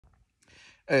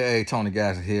Hey, Tony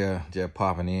Guys here, just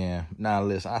popping in. Now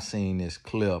listen, I seen this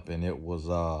clip and it was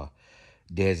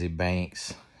Desi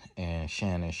Banks and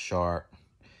Shannon Sharp.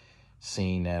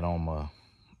 Seen that on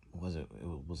it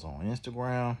was on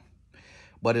Instagram.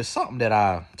 But it's something that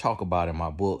I talk about in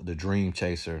my book, The Dream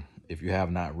Chaser. If you have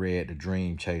not read The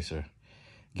Dream Chaser,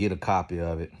 get a copy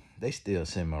of it. They still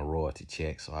send me a royalty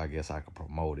check, so I guess I could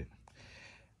promote it.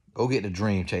 Go get The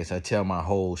Dream Chaser. I tell my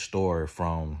whole story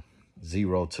from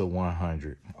 0 to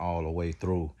 100 all the way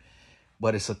through.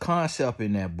 But it's a concept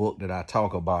in that book that I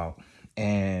talk about.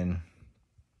 And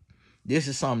this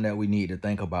is something that we need to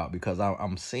think about because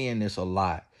I'm seeing this a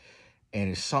lot.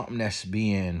 And it's something that's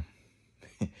being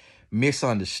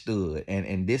misunderstood.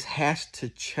 And this has to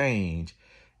change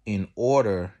in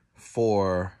order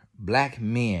for black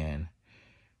men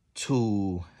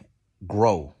to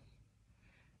grow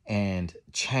and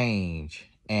change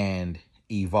and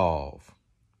evolve.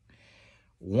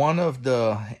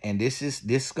 And this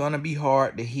is gonna be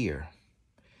hard to hear,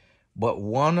 but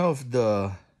one of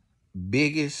the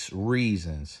biggest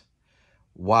reasons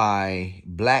why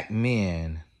black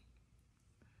men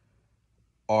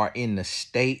are in the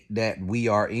state that we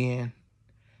are in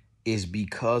is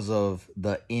because of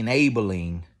the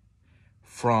enabling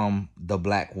from the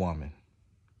black woman.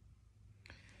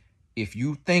 If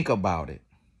you think about it,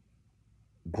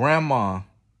 grandma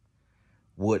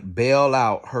would bail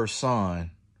out her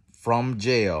son from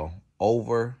jail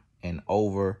over and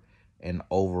over and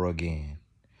over again.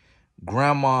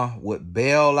 Grandma would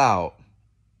bail out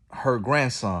her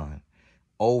grandson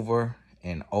over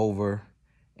and over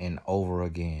and over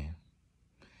again.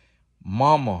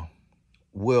 Mama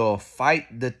will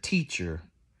fight the teacher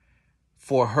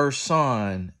for her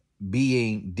son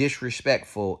being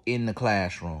disrespectful in the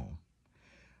classroom.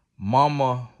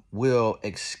 Mama will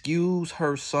excuse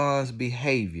her son's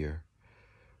behavior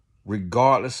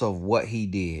regardless of what he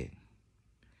did.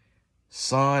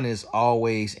 Son is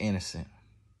always innocent.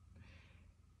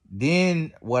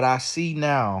 Then what I see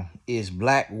now is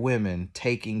black women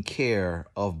taking care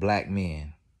of black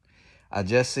men. I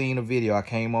just seen a video. I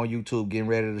came on YouTube getting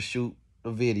ready to shoot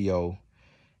a video,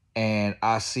 and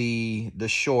I see the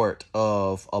short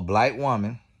of a black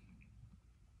woman.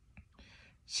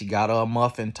 She got a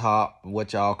muffin top,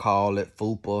 what y'all call it,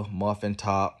 fupa muffin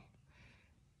top.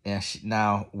 And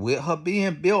now, with her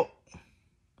being built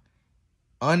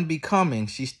unbecoming,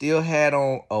 she still had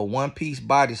on a one-piece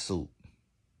bodysuit.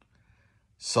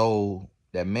 So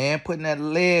that man putting that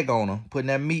leg on her, putting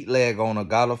that meat leg on her,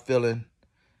 got her feeling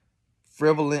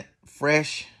frivolent,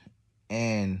 fresh,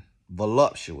 and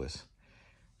voluptuous.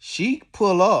 She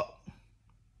pull up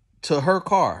to her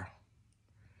car.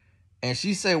 And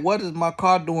she said, "What is my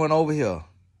car doing over here?"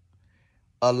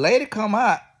 A lady come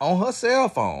out on her cell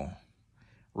phone,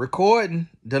 recording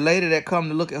the lady that come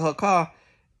to look at her car.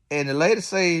 And the lady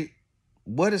say,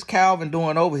 "What is Calvin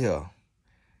doing over here?"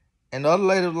 And the other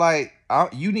lady was like,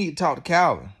 "You need to talk to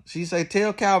Calvin." She say,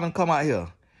 "Tell Calvin come out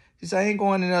here." She say, "I ain't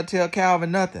going in there to tell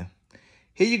Calvin nothing."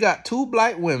 Here you got two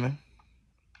black women,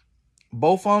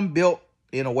 both of them built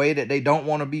in a way that they don't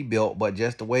want to be built, but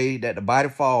just the way that the body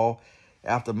fall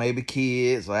after maybe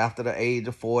kids or after the age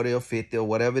of 40 or 50 or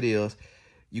whatever it is.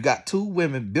 You got two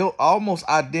women built almost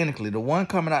identically. The one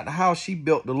coming out the house, she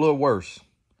built a little worse.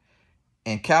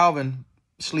 And Calvin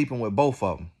sleeping with both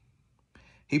of them.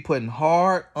 He putting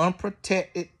hard,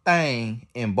 unprotected thing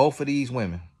in both of these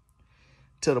women.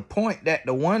 To the point that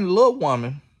the one little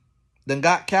woman then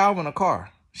got Calvin a car.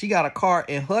 She got a car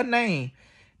in her name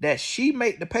that she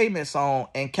make the payments on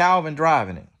and Calvin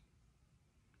driving it.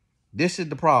 This is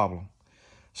the problem.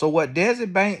 So what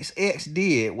Desi Banks' ex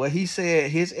did, what he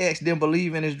said his ex didn't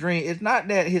believe in his dream, it's not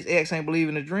that his ex ain't believe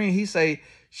in his dream. He say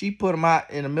she put him out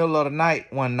in the middle of the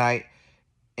night one night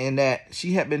and that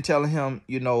she had been telling him,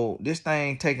 this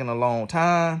thing taking a long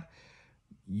time.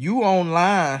 You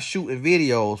online shooting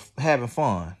videos, having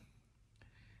fun.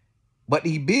 But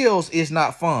the bills is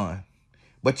not fun.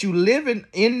 But you living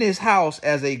in this house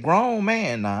as a grown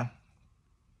man now.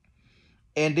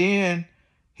 And then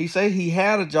he said he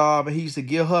had a job and he used to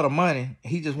give her the money.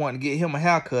 He just wanted to get him a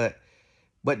haircut.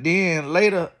 But then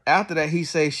later, after that, he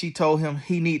said she told him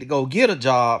he need to go get a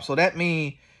job. So that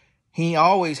means he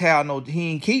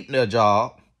ain't keeping a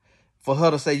job for her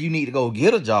to say you need to go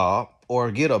get a job or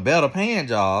get a better paying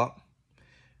job,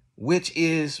 which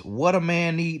is what a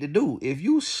man need to do. If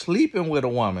you sleeping with a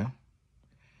woman,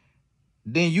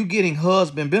 then you getting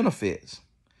husband benefits.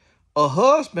 A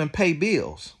husband pay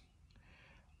bills.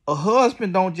 A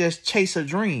husband don't just chase a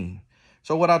dream.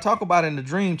 So what I talk about in The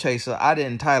Dream Chaser, I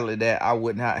didn't title it that. I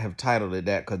would not have titled it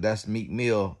that because that's Meek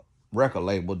Mill record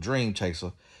label, Dream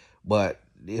Chaser. But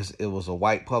it was a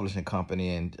white publishing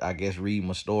company, and I guess reading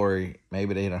my story,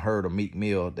 maybe they done heard of Meek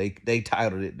Mill. They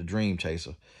titled it The Dream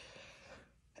Chaser.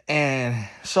 And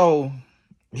so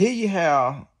here you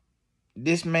have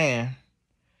this man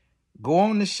go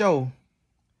on the show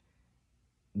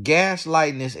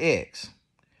gaslighting his ex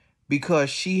because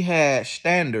she had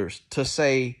standards to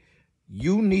say,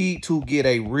 you need to get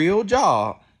a real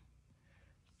job.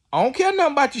 I don't care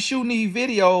nothing about you shooting these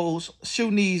videos,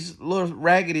 shooting these little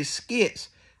raggedy skits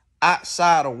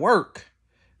outside of work.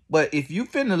 But if you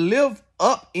finna live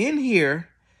up in here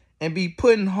and be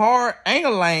putting hard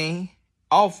angling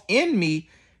off in me,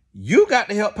 you got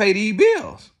to help pay these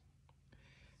bills.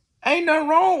 Ain't nothing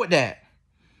wrong with that.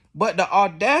 But the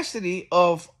audacity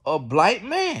of a black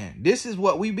man, this is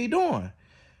what we be doing.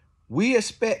 We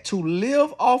expect to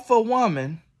live off a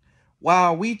woman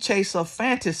while we chase a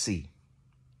fantasy.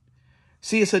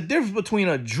 See, it's a difference between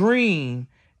a dream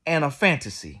and a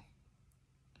fantasy.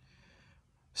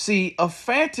 See, a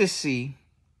fantasy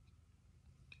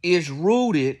is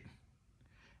rooted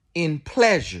in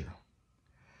pleasure.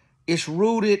 It's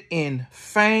rooted in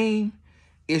fame.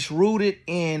 It's rooted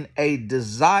in a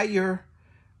desire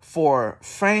for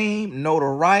fame,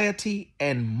 notoriety,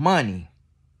 and money.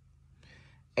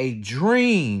 A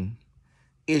dream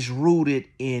is rooted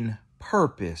in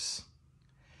purpose,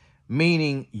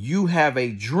 meaning you have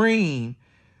a dream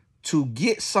to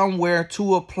get somewhere,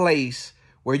 to a place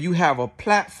where you have a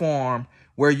platform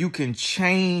where you can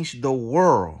change the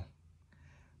world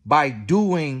by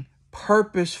doing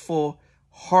purposeful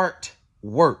heart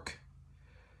work.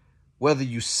 Whether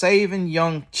you saving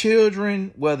young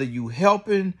children, whether you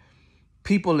helping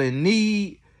people in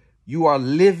need, you are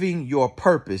living your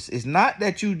purpose. It's not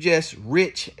that you just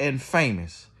rich and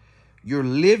famous. You're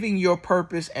living your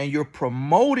purpose and you're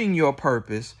promoting your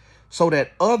purpose so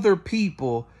that other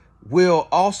people will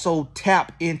also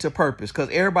tap into purpose. Because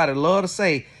everybody love to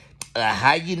say,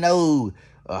 how you know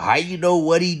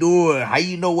what he doing? How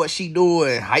you know what she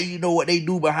doing? How you know what they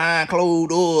do behind closed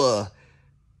doors?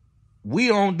 We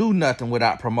don't do nothing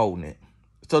without promoting it.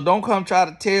 So don't come try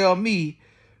to tell me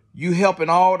you helping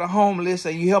all the homeless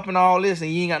and you helping all this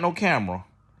and you ain't got no camera.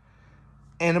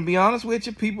 And to be honest with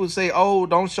you, people say, oh,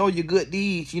 don't show your good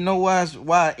deeds. You know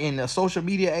why in the social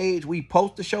media age, we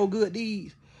post to show good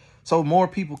deeds? So more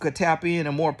people could tap in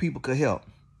and more people could help.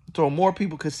 So more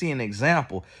people could see an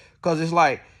example. Because it's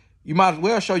like, you might as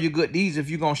well show your good deeds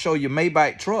if you're going to show your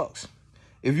Maybach trucks.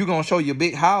 If you're going to show your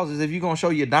big houses, if you're going to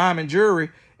show your diamond jewelry,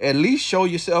 at least show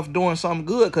yourself doing something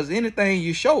good. Because anything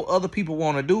you show, other people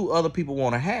want to do, other people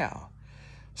want to have.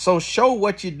 So show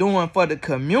what you're doing for the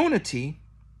community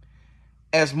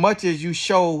as much as you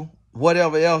show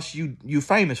whatever else you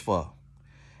famous for.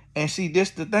 And see,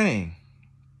 this the thing.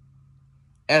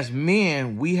 As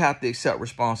men, we have to accept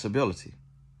responsibility.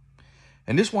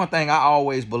 And this one thing I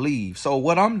always believe. So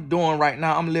what I'm doing right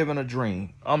now, I'm living a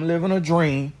dream. I'm living a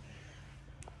dream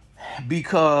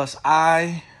because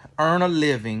I earn a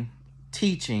living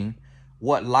teaching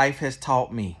what life has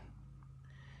taught me.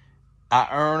 I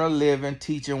earn a living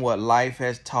teaching what life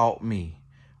has taught me.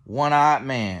 One-eyed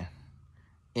man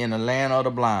in the land of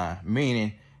the blind.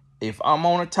 Meaning, if I'm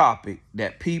on a topic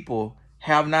that people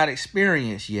have not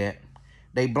experienced yet,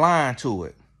 they blind to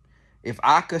it. If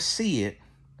I could see it,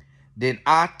 then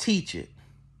I teach it.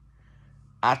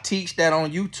 I teach that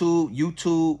on YouTube.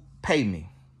 YouTube pay me.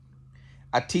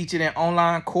 I teach it in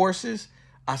online courses.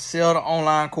 I sell the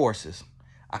online courses.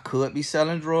 I could be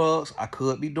selling drugs. I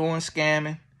could be doing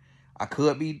scamming. I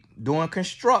could be doing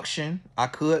construction. I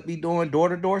could be doing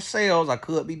door-to-door sales. I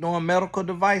could be doing medical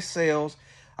device sales.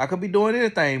 I could be doing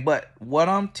anything. But what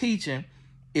I'm teaching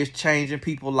is changing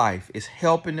people's life. It's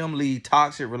helping them lead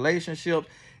toxic relationships.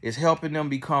 It's helping them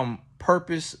become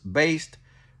purpose-based,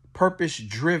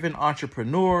 purpose-driven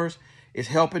entrepreneurs. It's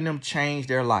helping them change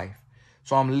their life.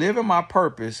 So I'm living my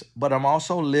purpose, but I'm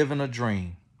also living a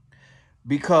dream.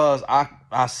 Because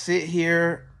I sit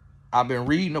here, I've been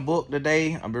reading a book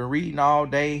today. I've been reading all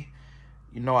day.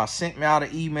 You know, I sent me out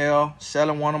an email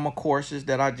selling one of my courses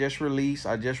that I just released.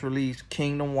 I just released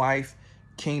Kingdom Wife,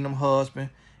 Kingdom Husband.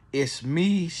 It's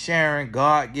me sharing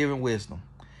God-given wisdom.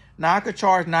 Now, I could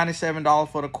charge $97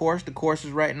 for the course. The course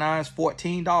is right now is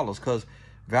 $14 because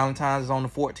Valentine's is on the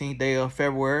 14th day of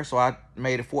February, so I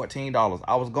made it $14.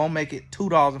 I was going to make it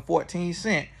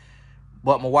 $2.14,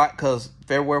 but my wife, because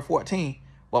February 14th,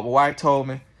 but my wife told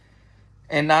me,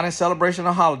 and not in celebration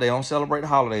of holiday, I don't celebrate the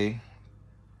holiday.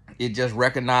 It's just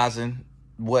recognizing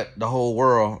what the whole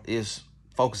world is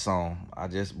focused on.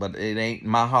 But it ain't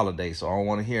my holiday, so I don't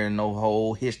want to hear no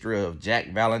whole history of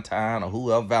Jack Valentine or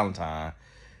whoever Valentine.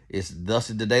 It's thus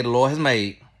is the day the Lord has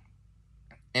made.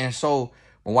 And so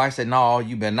My wife said, no,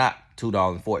 you better not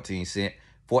 $2.14,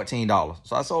 $14.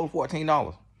 So I sold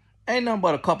 $14. Ain't nothing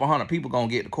but a couple hundred people gonna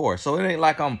get the course. So it ain't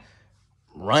like I'm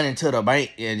running to the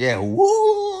bank and just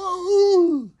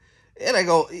woo. It ain't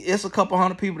go. It's a couple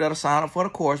hundred people that'll sign up for the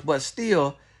course, but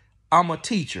still, I'm a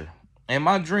teacher. And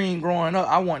my dream growing up,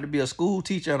 I wanted to be a school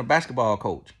teacher and a basketball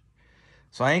coach.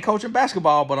 So I ain't coaching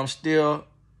basketball, but I'm still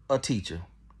a teacher.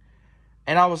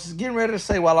 And I was getting ready to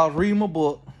say while I was reading my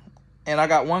book, and I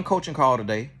got one coaching call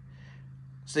today.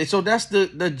 So that's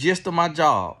the gist of my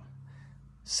job.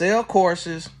 Sell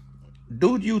courses,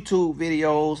 do YouTube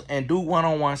videos, and do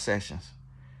one-on-one sessions.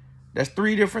 That's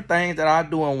 3 different things that I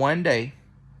do in one day,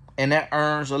 and that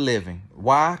earns a living.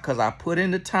 Why? Because I put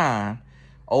in the time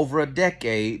over a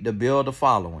decade to build a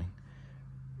following.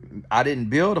 I didn't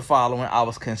build a following. I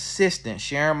was consistent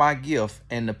sharing my gift,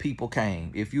 and the people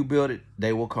came. If you build it,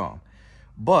 they will come.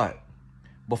 But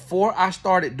before I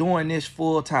started doing this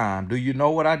full time, do you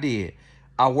know what I did?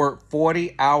 I worked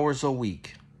 40 hours a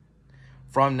week.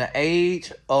 From the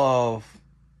age of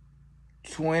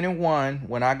 21,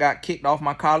 when I got kicked off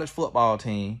my college football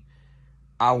team,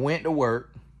 I went to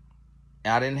work.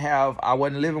 I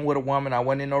wasn't living with a woman. I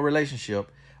wasn't in no relationship.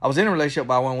 I was in a relationship,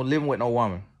 but I wasn't living with no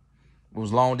woman. It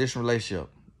was a long distance relationship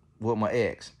with my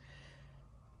ex.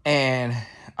 And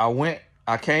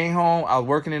I came home. I was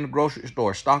working in the grocery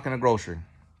store, stocking the grocery.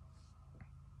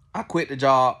 I quit the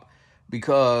job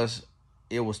because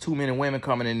it was too many women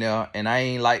coming in there, and I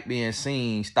ain't like being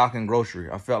seen stocking grocery.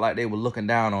 I felt like they were looking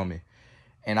down on me.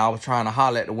 And I was trying to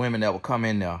holler at the women that would come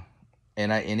in there.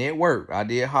 And it worked. I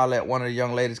did holler at one of the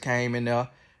young ladies came in there,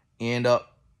 end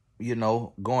up,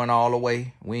 going all the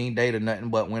way. We ain't dated nothing,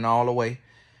 but went all the way.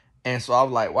 And so I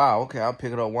was like, wow, okay, I'll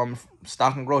pick it up woman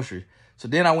stocking groceries. So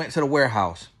then I went to the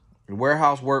warehouse. The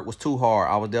warehouse work was too hard.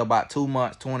 I was there about 2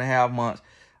 months, 2.5 months.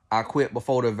 I quit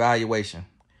before the evaluation.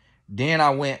 Then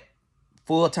I went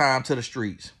full time to the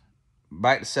streets,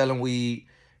 back to selling weed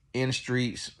in the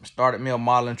streets. Started me a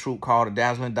modeling troupe called the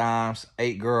Dazzling Dimes.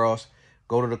 8 girls.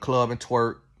 Go to the club and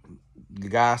twerk. The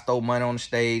guys throw money on the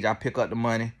stage. I pick up the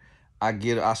money. I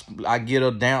get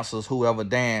a dancers, whoever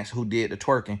danced, who did the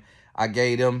twerking. I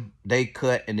gave them, they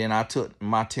cut, and then I took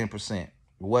my 10%. It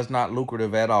was not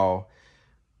lucrative at all.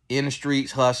 In the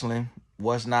streets hustling.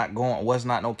 Was not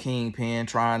no kingpin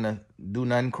trying to do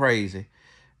nothing crazy.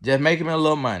 Just making me a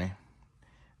little money.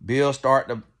 Bills start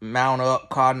to mount up.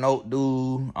 Car note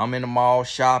due. I'm in the mall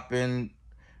shopping.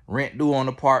 Rent due on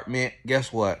the apartment.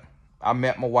 Guess what? I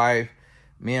met my wife.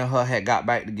 Me and her had got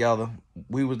back together.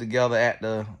 We was together at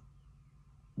the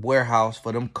warehouse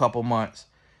for them couple months.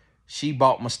 She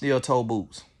bought my steel toe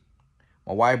boots.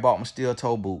 My wife bought my steel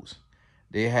toe boots.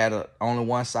 They had only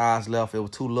one size left. It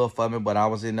was too little for me, but I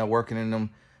was in there working in them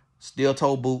steel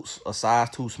toe boots, a size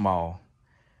too small.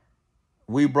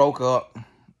 We broke up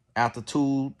after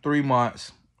 2-3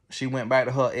 months. She went back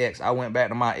to her ex. I went back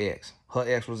to my ex. Her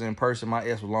ex was in person. My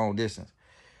ex was long distance.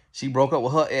 She broke up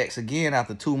with her ex again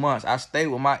after 2 months. I stayed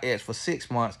with my ex for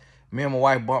 6 months. Me and my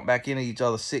wife bumped back into each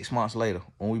other 6 months later.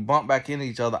 When we bumped back into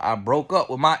each other, I broke up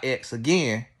with my ex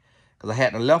again because I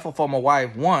hadn't left her for my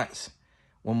wife once.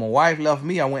 When my wife left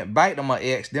me, I went back to my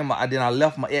ex. Then I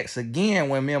left my ex again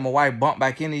when me and my wife bumped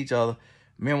back into each other.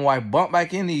 Me and my wife bumped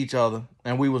back into each other,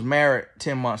 and we was married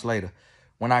 10 months later.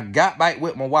 When I got back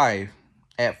with my wife,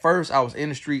 at first I was in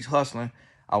the streets hustling.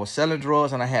 I was selling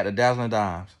drugs, and I had the Dazzling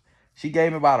Dimes. She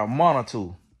gave me about a month or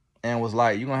 2 and was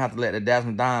like, you're going to have to let the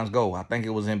Dazzling Dimes go. I think it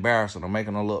was embarrassing or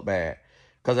making her look bad.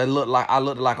 Because I looked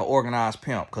like an organized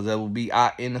pimp. Because it would be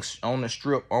out on the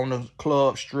strip, on the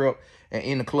club strip, and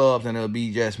in the clubs, and it'll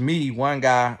be just me, one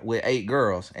guy with 8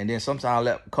 girls. And then sometimes I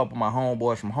let a couple of my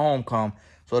homeboys from home come.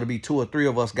 So it'll be 2 or 3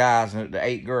 of us guys and the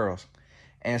 8 girls.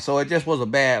 And so it just was a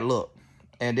bad look.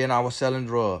 And then I was selling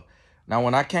drugs. Now,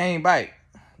 when I came back,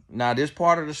 now this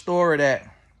part of the story that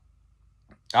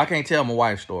I can't tell my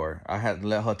wife's story. I had to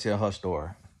let her tell her story.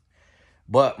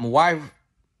 But my wife,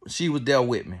 she was there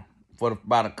with me. For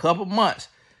about a couple months,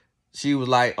 she was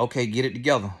like, okay, get it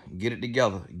together. Get it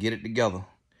together. Get it together.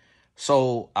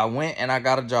 So I went and I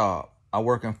got a job. I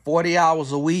working 40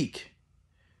 hours a week.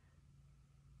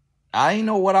 I didn't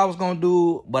know what I was going to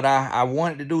do, but I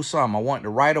wanted to do something. I wanted to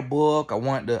write a book.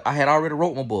 I had already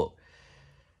wrote my book.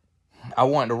 I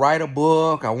wanted to write a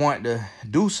book. I wanted to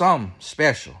do something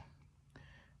special.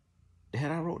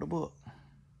 Had I wrote the book?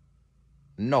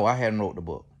 No, I hadn't wrote the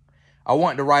book. I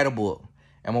wanted to write a book.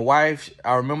 And my wife,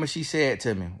 I remember she said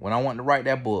to me, when I wanted to write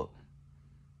that book,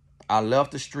 I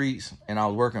left the streets and I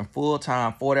was working full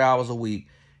time, 40 hours a week,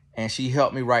 and she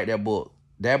helped me write that book.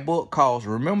 That book cost,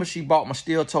 remember she bought my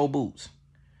steel toe boots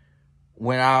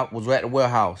when I was at the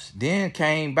warehouse. Then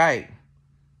came back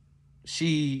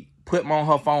she put me on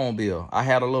her phone bill. I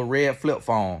had a little red flip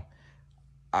phone.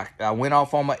 I went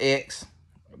off on my ex,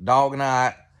 dog, and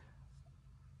I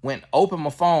went open my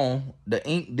phone. The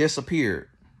ink disappeared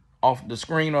off the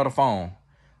screen of the phone.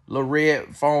 Little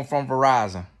red phone from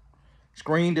Verizon.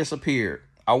 Screen disappeared.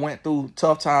 I went through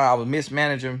tough time. I was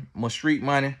mismanaging my street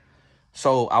money,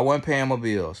 so I wasn't paying my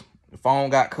bills. The phone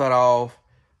got cut off.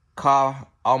 Car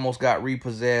almost got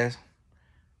repossessed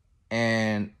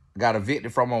and got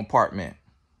evicted from my apartment.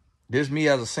 This me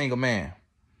as a single man.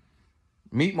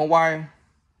 Meet my wife.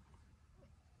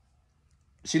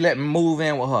 She let me move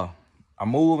in with her. I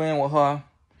move in with her.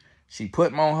 She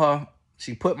put me on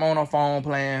her phone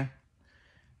plan.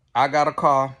 I got a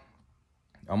car.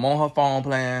 I'm on her phone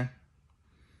plan.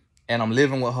 And I'm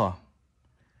living with her.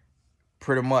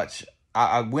 Pretty much.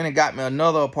 I went and got me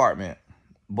another apartment.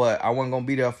 But I wasn't going to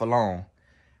be there for long.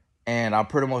 And I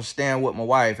pretty much stand with my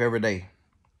wife every day.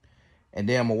 And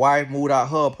then my wife moved out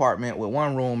her apartment with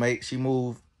one roommate. She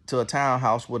moved to a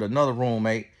townhouse with another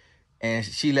roommate. And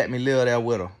she let me live there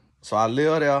with her. So I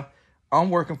live there. I'm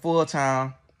working full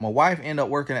time. My wife ended up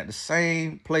working at the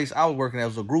same place I was working at. It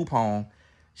was a group home.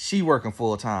 She working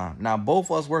full time. Now,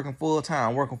 both of us working full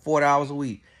time, working 40 hours a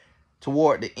week.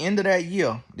 Toward the end of that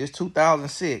year, this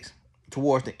 2006,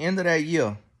 towards the end of that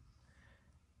year,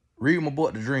 read my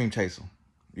book, The Dream Chaser.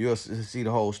 You'll see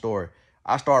the whole story.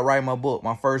 I started writing my book,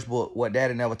 my first book, What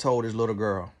Daddy Never Told His Little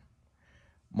Girl.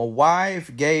 My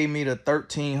wife gave me the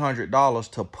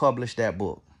 $1,300 to publish that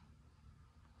book.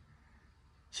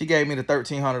 She gave me the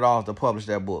 $1,300 to publish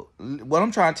that book. What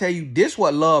I'm trying to tell you, this is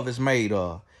what love is made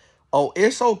of. Oh,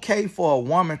 it's okay for a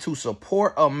woman to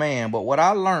support a man. But what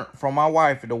I learned from my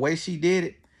wife, the way she did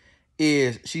it,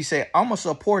 is she said, I'm going to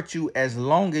support you as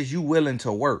long as you willing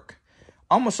to work.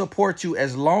 I'm going to support you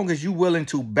as long as you willing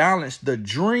to balance the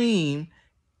dream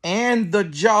and the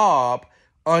job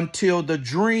until the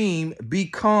dream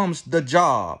becomes the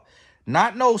job.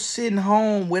 Not no sitting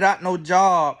home without no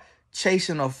job,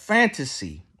 chasing a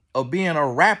fantasy of being a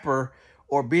rapper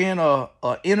or being a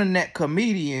internet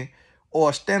comedian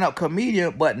or a stand-up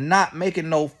comedian, but not making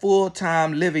no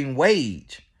full-time living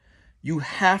wage. You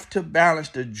have to balance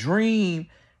the dream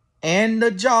and the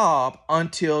job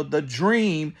until the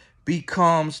dream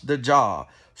becomes the job.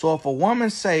 So if a woman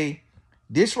say,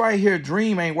 this right here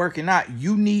dream ain't working out,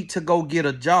 you need to go get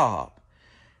a job.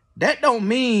 That don't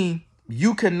mean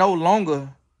you can no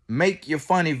longer make your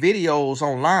funny videos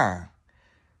online.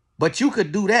 But you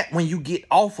could do that when you get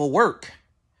off of work.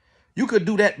 You could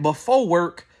do that before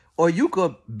work, or you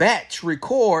could batch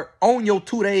record on your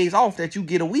 2 days off that you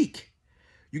get a week.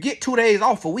 You get 2 days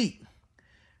off a week.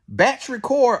 Batch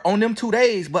record on them 2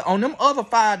 days, but on them other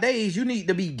 5 days, you need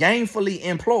to be gainfully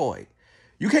employed.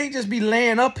 You can't just be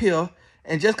laying up here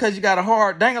and just because you got a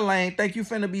hard dang-a-lang, think you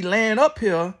finna be laying up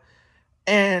here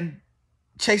and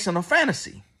chasing a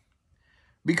fantasy.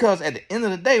 Because at the end of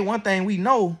the day, one thing we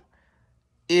know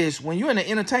is when you're in the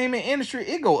entertainment industry,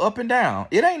 it go up and down.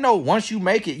 It ain't no once you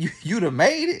make it, you done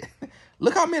made it.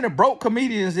 Look how many broke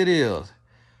comedians it is.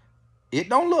 It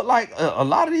don't look like a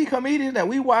lot of these comedians that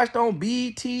we watched on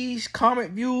BET's,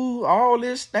 Comic View, all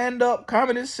this stand-up,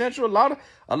 Comedy Central,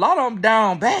 a lot of them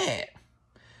down bad.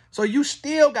 So you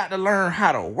still got to learn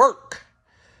how to work.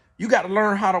 You got to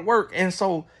learn how to work. And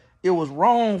so it was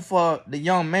wrong for the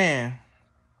young man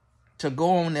to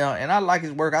go on there. And I like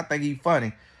his work. I think he's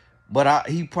funny. But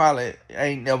he probably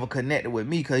ain't never connected with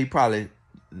me because he probably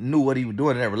knew what he was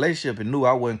doing in that relationship and knew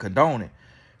I wouldn't condone it.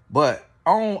 But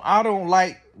I don't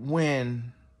like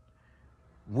when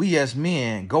we as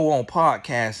men go on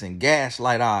podcasts and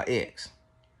gaslight our ex.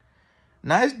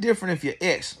 Now, it's different if your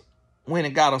ex went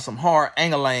and got her some hard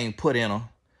angle put in her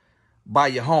by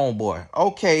your homeboy.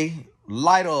 Okay,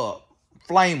 light up,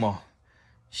 flame her.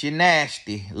 She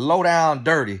nasty, low down,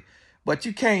 dirty. But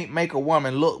you can't make a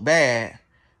woman look bad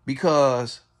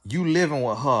because you living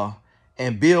with her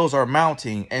and bills are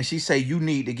mounting and she say you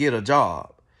need to get a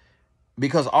job.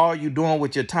 Because all you doing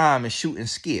with your time is shooting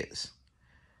skits,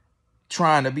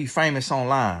 trying to be famous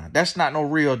online. That's not no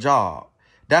real job.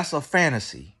 That's a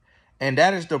fantasy. And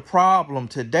that is the problem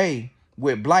today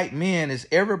with black men is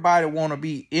everybody want to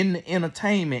be in the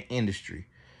entertainment industry.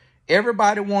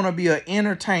 Everybody want to be an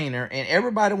entertainer and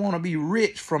everybody want to be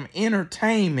rich from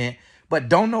entertainment, but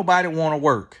don't nobody want to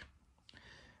work.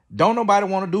 Don't nobody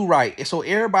want to do right. So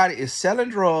everybody is selling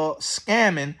drugs,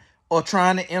 scamming, or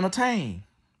trying to entertain.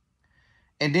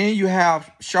 And then you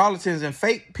have charlatans and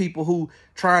fake people who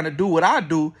trying to do what I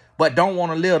do, but don't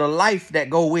want to live the life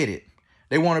that go with it.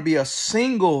 They want to be a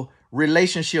single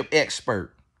relationship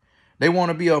expert. They want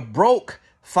to be a broke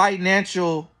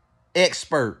financial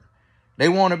expert. They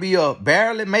want to be a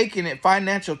barely making it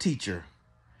financial teacher,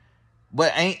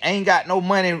 but ain't got no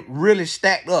money really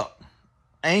stacked up.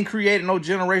 Ain't created no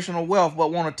generational wealth,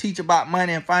 but want to teach about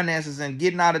money and finances and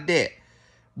getting out of debt.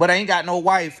 But ain't got no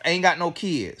wife, ain't got no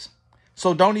kids.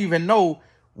 So don't even know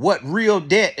what real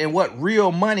debt and what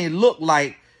real money look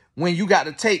like when you got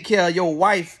to take care of your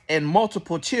wife and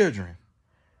multiple children.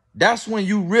 That's when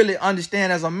you really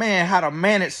understand as a man how to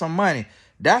manage some money.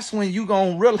 That's when you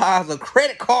gonna realize a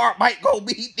credit card might go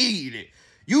be needed.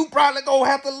 You probably gonna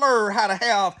have to learn how to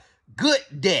have good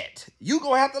debt. You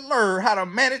gonna have to learn how to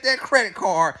manage that credit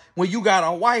card when you got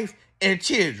a wife and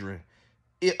children.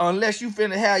 Unless you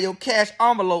finna have your cash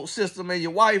envelope system and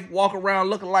your wife walk around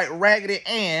looking like Raggedy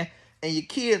Ann and your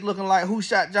kids looking like Who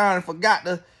Shot John and forgot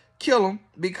to kill him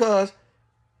because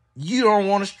you don't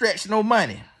want to stretch no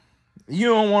money. You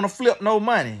don't want to flip no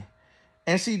money.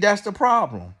 And see, that's the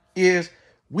problem, is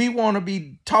we want to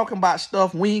be talking about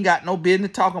stuff we ain't got no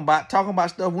business talking about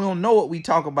stuff we don't know what we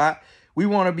talk about. We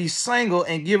want to be single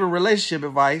and giving relationship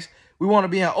advice. We want to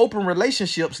be in open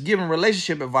relationships giving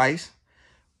relationship advice.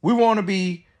 We want to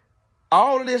be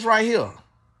all of this right here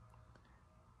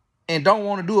and don't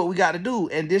want to do what we got to do.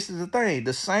 And this is the thing.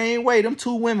 The same way them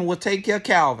two women will take care of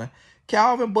Calvin.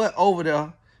 Calvin butt over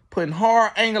there putting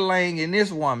hard angling in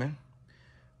this woman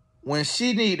when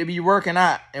she need to be working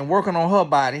out and working on her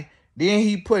body. Then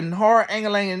he putting hard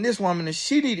angling in this woman and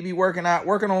she need to be working out,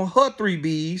 working on her 3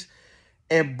 Bs.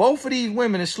 And both of these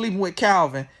women are sleeping with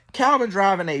Calvin. Calvin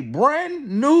driving a brand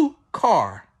new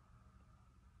car.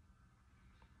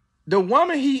 The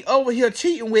woman he over here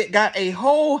cheating with got a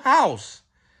whole house.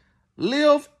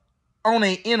 Live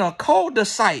in a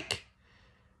cul-de-sac.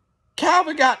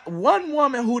 Calvin got one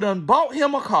woman who done bought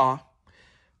him a car.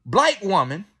 Black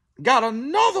woman. Got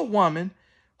another woman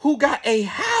who got a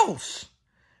house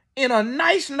in a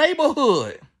nice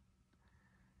neighborhood.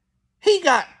 He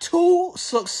got 2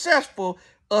 successful,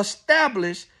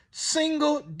 established,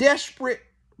 single, desperate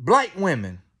black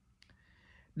women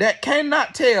that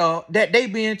cannot tell that they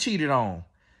being cheated on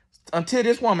until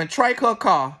this woman trike her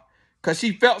car because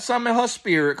she felt something in her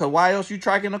spirit. Because why else you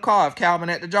triking a car if Calvin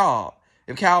at the job,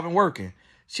 if Calvin working?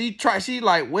 She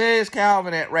like, where's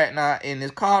Calvin at right now in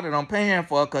this car that I'm paying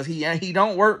for because he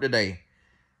don't work today.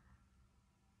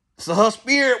 So her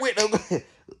spirit with the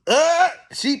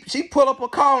she pull up a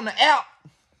car on the app.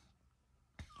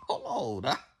 Hold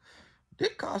on,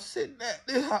 this car sitting at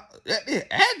this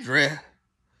address.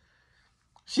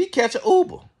 She catch an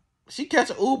Uber. She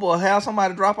catch an Uber or have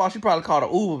somebody drop off. She probably called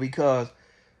an Uber because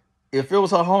if it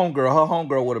was her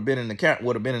homegirl would have been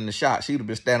in the shot. She would have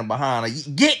been standing behind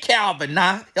her. Get Calvin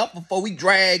now. Help before we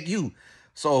drag you.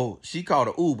 So she called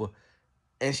an Uber.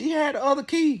 And she had the other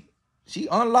key. She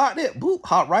unlocked it. Boop.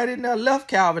 Hopped right in there. Left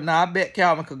Calvin. Now I bet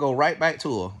Calvin could go right back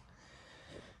to her.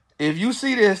 If you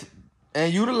see this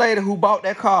and you the lady who bought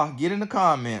that car, get in the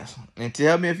comments and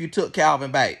tell me if you took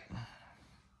Calvin back.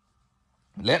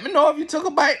 Let me know if you took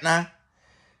her back now.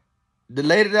 The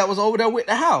lady that was over there with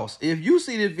the house. If you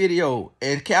see this video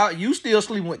and you still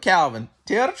sleeping with Calvin,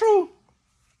 tell the truth.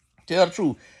 Tell the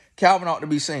truth. Calvin ought to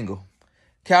be single.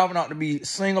 Calvin ought to be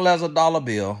single as a dollar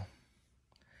bill.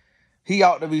 He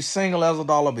ought to be single as a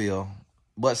dollar bill.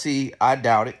 But see, I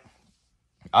doubt it.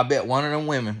 I bet one of them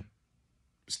women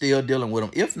still dealing with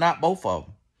him, if not both of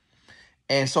them.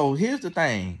 And so here's the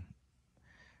thing.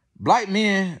 Black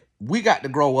men, we got to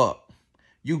grow up.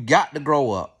 You got to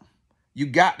grow up. You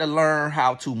got to learn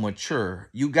how to mature.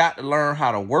 You got to learn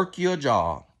how to work your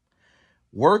job.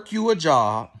 Work you a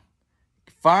job.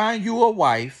 Find you a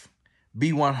wife.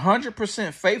 Be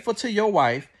 100% faithful to your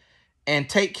wife and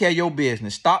take care of your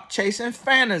business. Stop chasing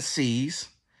fantasies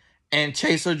and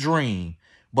chase a dream.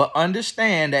 But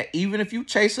understand that even if you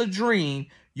chase a dream,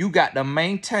 you got to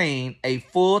maintain a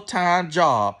full-time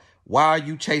job while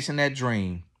you chasing that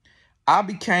dream. I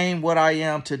became what I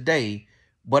am today,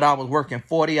 but I was working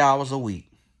 40 hours a week.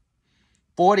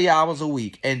 40 hours a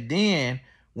week. And then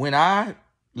when I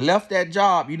left that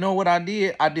job, you know what I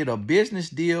did? I did a business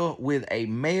deal with a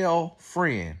male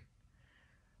friend.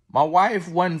 My wife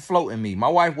wasn't floating me. My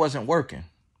wife wasn't working.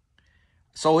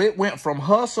 So it went from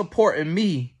her supporting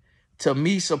me to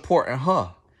me supporting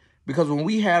her. Because when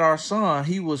we had our son,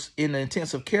 he was in the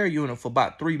intensive care unit for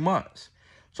about 3 months.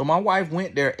 So my wife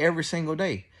went there every single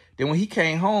day. Then when he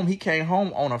came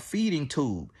home on a feeding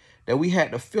tube that we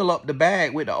had to fill up the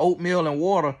bag with the oatmeal and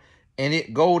water, and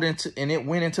it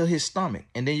went into his stomach.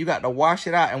 And then you got to wash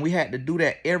it out, and we had to do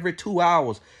that every 2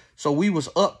 hours. So we was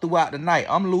up throughout the night.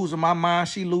 I'm losing my mind,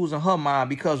 she losing her mind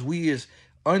because we is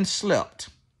unslept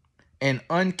and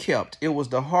unkept. It was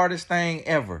the hardest thing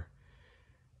ever.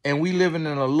 and we living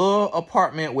in a little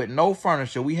apartment with no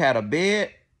furniture. We had a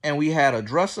bed, and we had a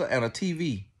dresser and a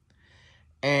TV.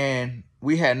 And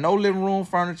we had no living room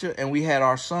furniture, and we had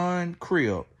our son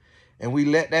crib. And we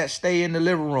let that stay in the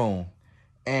living room.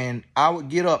 And I would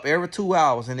get up every 2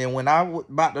 hours. And then when I was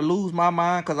about to lose my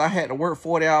mind, because I had to work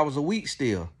 40 hours a week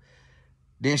still,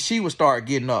 then she would start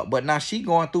getting up. But now she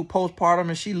going through postpartum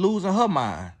and she losing her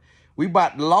mind. We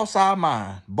about to lost our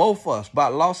mind. Both of us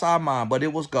about lost our mind, but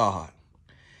it was God.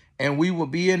 And we would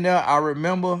be in there. I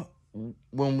remember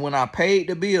when I paid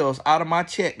the bills out of my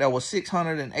check, that was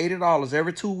 $680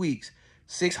 every 2 weeks.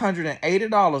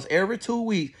 $680 every 2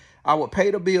 weeks. I would pay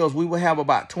the bills. We would have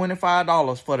about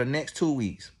 $25 for the next 2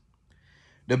 weeks.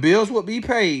 The bills would be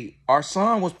paid. Our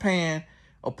son was paying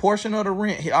a portion of the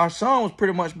rent. Our son was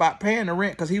pretty much about paying the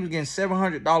rent because he was getting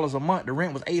 $700 a month. The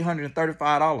rent was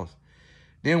 $835.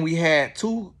 Then we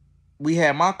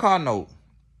had my car note.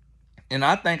 And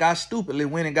I think I stupidly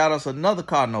went and got us another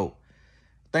car note.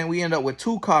 I think we ended up with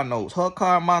 2 car notes, her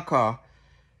car and my car.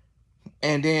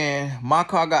 And then my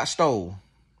car got stolen.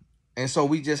 And so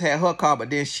we just had her car, but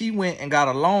then she went and got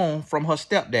a loan from her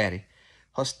stepdaddy.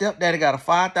 Her stepdaddy got a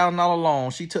 $5,000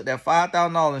 loan. She took that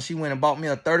 $5,000 and she went and bought me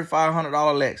a $3,500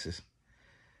 Lexus.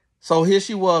 So here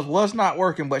she was not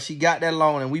working, but she got that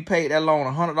loan, and we paid that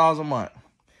loan $100 a month.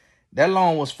 That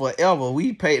loan was forever.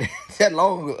 We paid that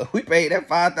loan. We paid that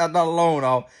 $5,000 loan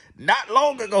off not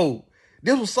long ago.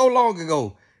 This was so long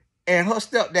ago. And her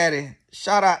stepdaddy,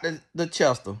 shout out to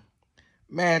Chester.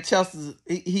 Man, Chester,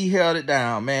 he held it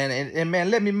down, man. And man,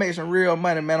 let me make some real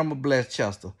money, man. I'm going to bless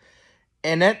Chester.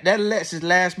 And that Lexus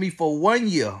lasted me for 1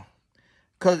 year.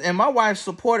 And my wife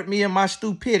supported me in my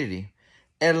stupidity.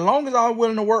 As long as I was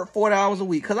willing to work 40 hours a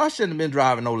week, because I shouldn't have been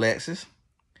driving no Lexus.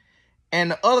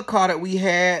 And the other car that we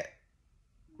had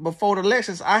before the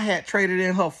Lexus, I had traded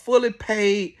in her fully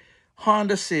paid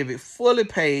Honda Civic. Fully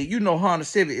paid. You know Honda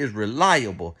Civic is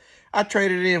reliable. I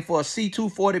traded it in for a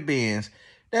C240 Benz.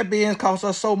 That Benz cost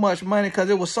us so much money because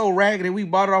it was so raggedy. We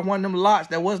bought it off one of them lots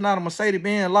that was not a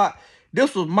Mercedes-Benz lot.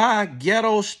 This was my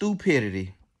ghetto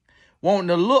stupidity. Wanting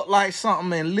to look like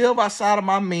something and live outside of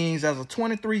my means as a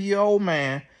 23-year-old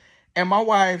man. And my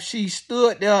wife, she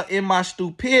stood there in my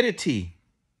stupidity.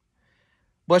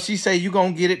 But she said, you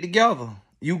going to get it together.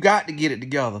 You got to get it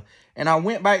together. And I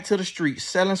went back to the streets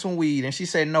selling some weed. And she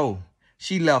said, no,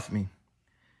 she left me.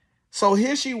 So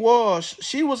here she was.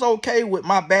 She was okay with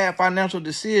my bad financial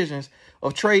decisions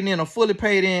of trading in a fully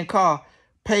paid in car,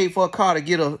 paid for a car to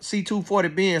get a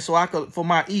C240 Benz so I could, for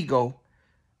my ego,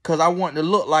 because I wanted to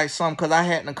look like something, because I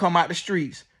hadn't come out the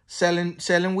streets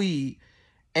selling weed.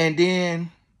 And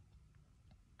then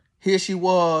here she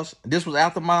was. This was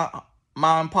after my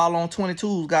Impala on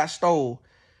 22s got stole.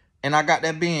 And I got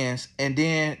that Benz. And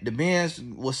then the Benz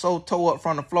was so tore up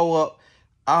from the floor up,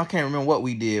 I can't remember what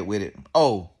we did with it.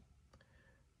 Oh,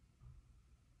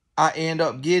 I end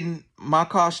up getting my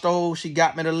car stole. She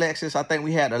got me the Lexus. I think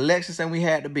we had the Lexus and we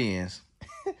had the Benz.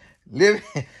 living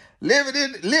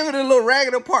in a little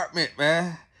ragged apartment,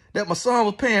 man, that my son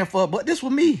was paying for. But this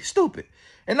was me, stupid.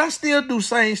 And I still do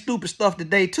same stupid stuff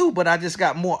today too, but I just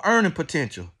got more earning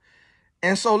potential.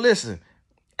 And so listen,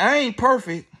 I ain't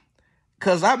perfect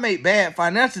because I make bad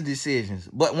financial decisions.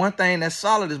 But one thing that's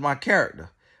solid is my character.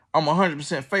 I'm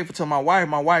 100% faithful to my wife.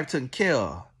 My wife taken care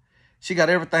of. She got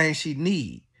everything she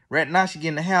need. Right now, she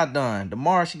getting the hair done.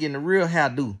 Tomorrow, she getting the real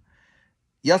hairdo.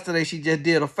 Yesterday, she just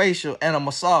did a facial and a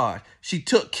massage. She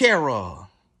took care of.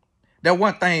 That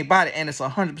one thing about it, and it's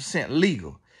 100%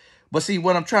 legal. But see,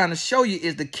 what I'm trying to show you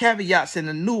is the caveats and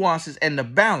the nuances and the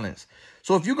balance.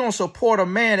 So if you're going to support a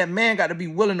man, that man got to be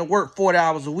willing to work 40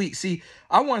 hours a week. See,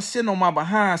 I wasn't sitting on my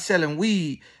behind selling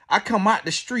weed. I come out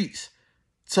the streets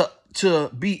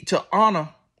to honor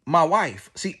my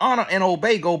wife. See, honor and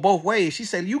obey go both ways. She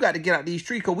said, you got to get out these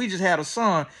streets because we just had a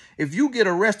son. If you get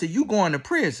arrested, you going to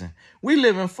prison. We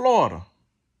live in Florida.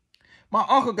 My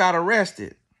uncle got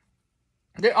arrested.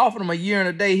 They offered him a year and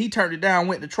a day. He turned it down,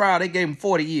 went to trial. They gave him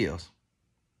 40 years.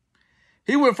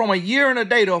 He went from a year and a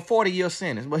day to a 40-year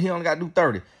sentence, but he only got to do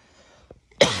 30.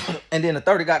 And then the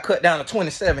 30 got cut down to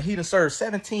 27. He done served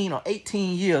 17 or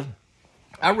 18 years.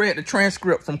 I read the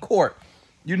transcript from court.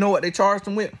 You know what they charged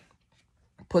him with?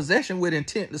 Possession with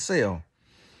intent to sell.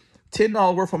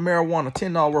 $10 worth of marijuana,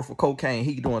 $10 worth of cocaine.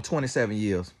 He doing 27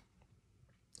 years.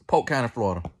 Polk County,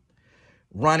 Florida.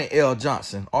 Ronnie L.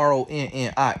 Johnson,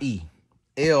 R-O-N-N-I-E.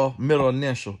 L, middle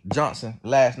initial, Johnson,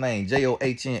 last name,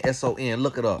 J-O-H-N-S-O-N.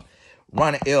 Look it up.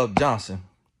 Ronnie L. Johnson.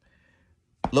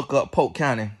 Look up Polk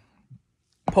County,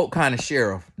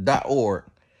 PolkCountySheriff.org.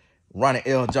 Ronnie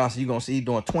L. Johnson, you're going to see he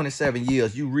doing 27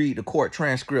 years. You read the court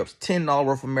transcripts, $10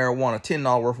 worth of marijuana,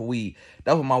 $10 worth of weed.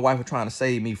 That's what my wife was trying to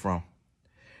save me from.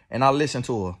 And I listened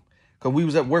to her. Because we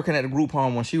was working at the group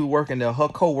home. When she was working there, her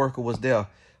co-worker was there.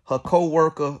 Her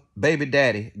co-worker, baby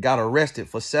daddy, got arrested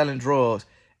for selling drugs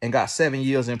and got 7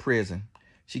 years in prison.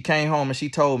 She came home and she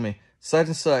told me, such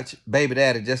and such, baby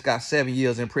daddy just got 7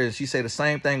 years in prison. She said the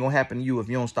same thing gonna happen to you if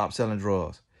you don't stop selling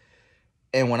drugs.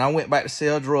 And when I went back to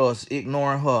sell drugs,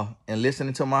 ignoring her and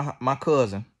listening to my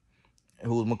cousin,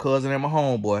 who was my cousin and my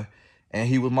homeboy, and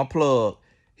he was my plug,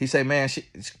 he said, man,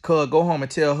 cuz, go home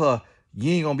and tell her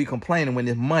you ain't gonna be complaining when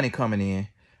there's money coming in.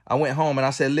 I went home and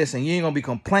I said, listen, you ain't gonna be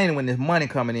complaining when there's money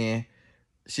coming in.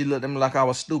 She looked at me like I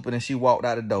was stupid and she walked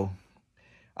out the door.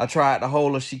 I tried to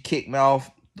hold her. She kicked me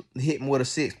off, hit me with a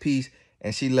 6-piece,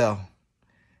 and she left.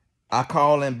 I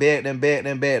called and begged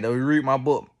to read my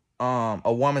book,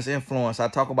 A Woman's Influence. I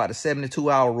talk about the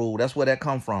 72-hour rule. That's where that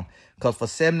come from. Because for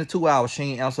 72 hours, she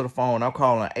ain't answer the phone. I'm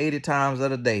calling 80 times of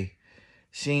the day.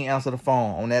 She ain't answer the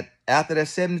phone. After that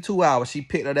 72 hours, she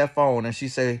picked up that phone and she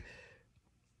said,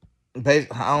 I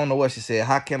don't know what she said.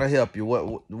 How can I help you?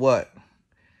 What?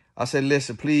 I said,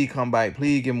 listen, please come back.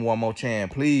 Please give me one more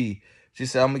chance. Please. She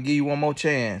said, I'm going to give you one more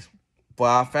chance for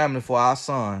our family, for our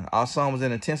son. Our son was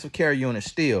in intensive care unit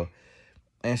still.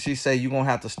 And she said, you're going to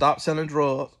have to stop selling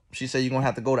drugs. She said, you're going to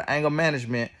have to go to anger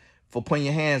management for putting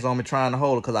your hands on me trying to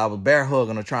hold her, because I was bear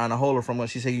hugging her, trying to hold her from her.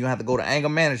 She said, you're going to have to go to anger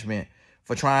management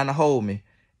for trying to hold me.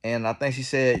 And I think she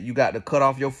said, you got to cut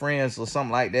off your friends or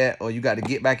something like that, or you got to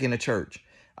get back in the church.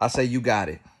 I say, you got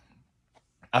it.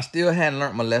 I still hadn't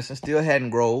learned my lesson, still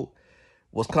hadn't grown.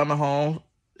 Was coming home,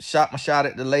 shot my shot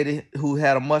at the lady who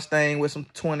had a Mustang with some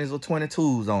 20s or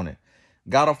 22s on it.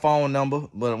 Got her phone number,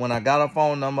 but when I got her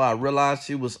phone number, I realized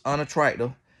she was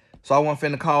unattractive. So I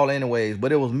wasn't finna call anyways,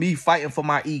 but it was me fighting for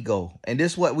my ego. And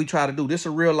this is what we try to do. This is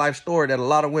a real life story that a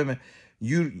lot of women,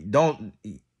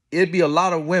 it'd be a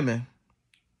lot of women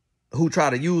who try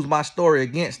to use my story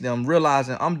against them,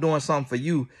 realizing I'm doing something for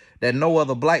you that no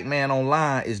other black man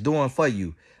online is doing for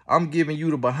you. I'm giving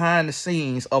you the behind the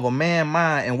scenes of a man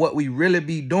mind and what we really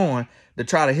be doing to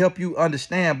try to help you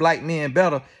understand black men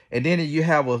better. And then you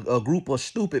have a group of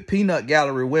stupid peanut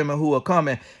gallery women who are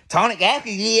coming, Tony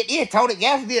Gaskins did this, Tony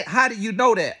Gaskins did. How do you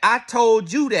know that? I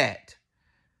told you that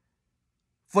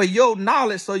for your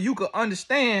knowledge so you could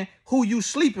understand who you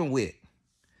sleeping with.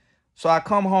 So I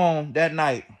come home that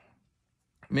night.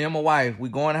 Me and my wife, we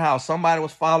go in the house. Somebody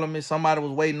was following me. Somebody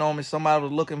was waiting on me. Somebody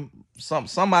was looking.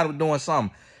 Somebody was doing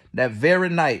something. That very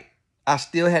night, I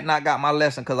still had not got my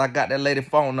lesson because I got that lady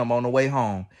phone number on the way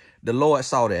home. The Lord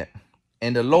saw that.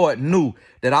 And the Lord knew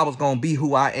that I was going to be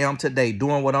who I am today,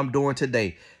 doing what I'm doing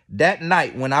today. That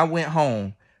night, when I went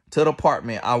home to the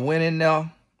apartment, I went in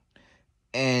there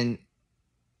and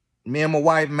me and my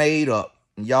wife made up.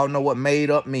 Y'all know what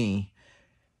made up mean.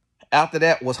 After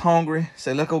that, was hungry.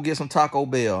 Said, let's go get some Taco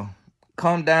Bell.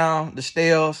 Come down the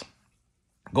stairs.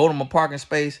 Go to my parking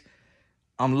space.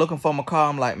 I'm looking for my car.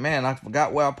 I'm like, man, I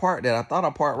forgot where I parked at. I thought I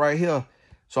parked right here.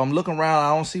 So I'm looking around.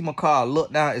 I don't see my car. I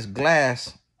look down. It's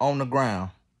glass on the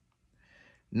ground.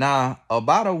 Now,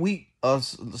 about a week or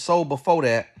so before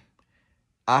that,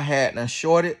 I had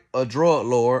shorted a drug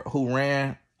lord who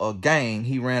ran a gang.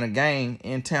 He ran a gang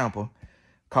in Tampa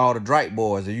called the Drake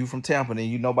Boys. If you from Tampa, then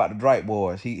you know about the Drake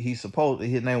Boys. His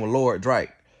name was Lord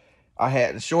Drake. I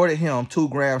had shorted him 2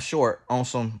 grams short on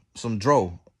some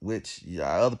dro, which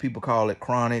other people call it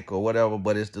chronic or whatever,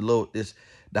 but it's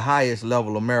the highest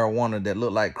level of marijuana that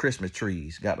look like Christmas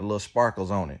trees. Got the little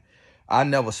sparkles on it. I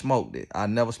never smoked it. I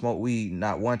never smoked weed,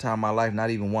 not one time in my life, not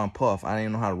even one puff. I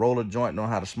didn't know how to roll a joint, know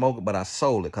how to smoke it, but I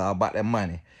sold it because I bought that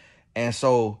money. And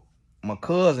so my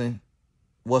cousin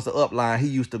was the upline. He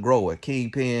used to grow it.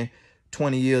 Kingpin,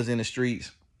 20 years in the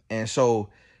streets. And so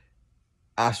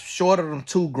I shorted him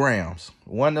 2 grams,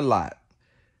 wasn't a lot.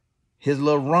 His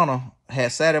little runner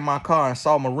had sat in my car and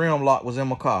saw my rim lock was in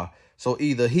my car. So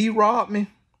either he robbed me,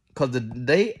 because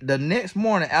the next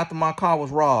morning after my car was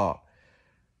robbed,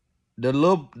 the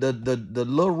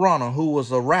little runner who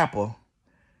was a rapper,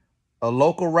 a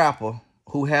local rapper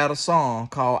who had a song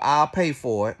called I'll Pay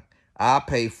For It, I'll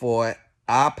Pay For It,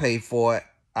 I'll Pay For It,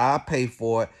 I'll Pay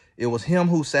For It. It was him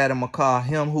who sat in my car,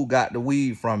 him who got the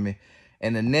weed from me.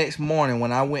 And the next morning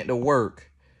when I went to work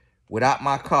without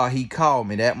my car, he called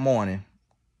me that morning.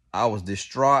 I was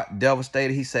distraught,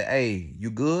 devastated. He said, hey, you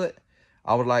good?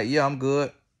 I was like, yeah, I'm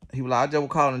good. He was like, I just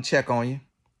was calling to check on you.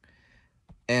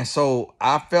 And so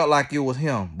I felt like it was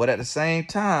him. But at the same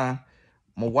time,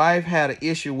 my wife had an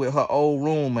issue with her old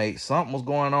roommate. Something was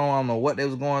going on. I don't know what they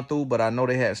was going through, but I know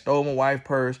they had stole my wife's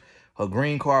purse. Her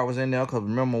green card was in there because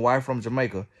remember, my wife from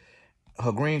Jamaica.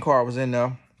 her green card was in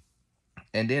there.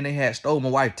 And then they had stole my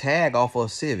wife tag off of a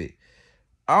Civic.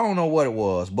 I don't know what it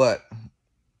was, but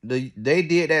they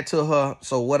did that to her.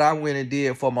 So what I went and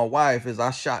did for my wife is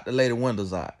I shot the lady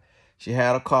windows out. She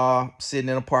had a car sitting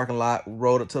in a parking lot. We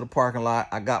rode it to the parking lot.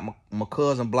 I got my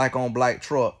cousin black on black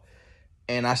truck,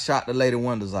 and I shot the lady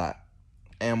windows out.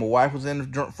 And my wife was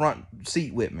in the front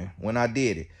seat with me when I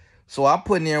did it. So I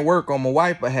putting in work on my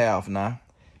wife's behalf now.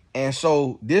 And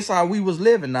so this how we was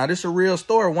living. Now, this is a real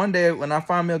story. One day when I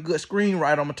find me a good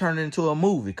screenwriter, I'm going to turn it into a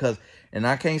movie. And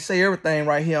I can't say everything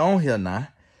right here on here now.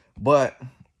 But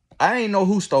I ain't know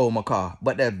who stole my car.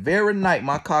 But that very night,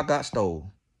 my car got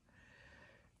stolen.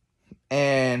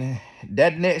 And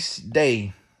that next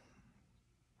day,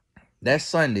 that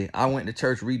Sunday, I went to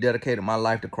church, rededicated my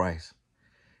life to Christ.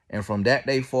 And from that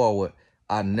day forward,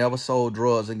 I never sold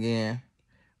drugs again.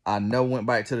 I never went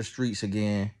back to the streets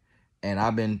again. And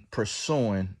I've been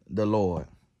pursuing the Lord.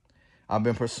 I've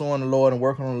been pursuing the Lord and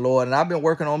working on the Lord. And I've been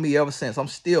working on me ever since. I'm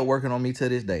still working on me to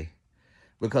this day.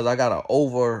 Because I got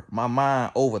to my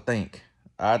mind overthink.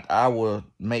 I will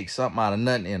make something out of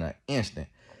nothing in an instant.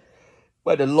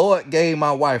 But the Lord gave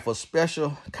my wife a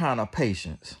special kind of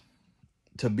patience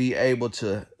to be able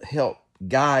to help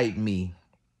guide me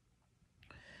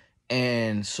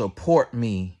and support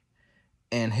me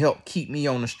and help keep me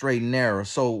on the straight and narrow.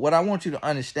 So what I want you to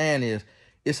understand is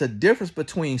it's a difference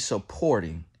between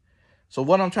supporting. So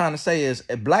what I'm trying to say is,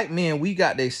 as black men, we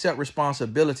got to accept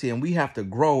responsibility and we have to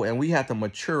grow and we have to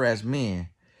mature as men.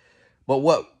 But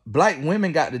what black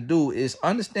women got to do is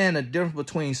understand the difference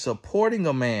between supporting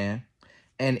a man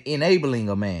and enabling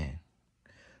a man.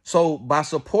 So by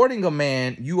supporting a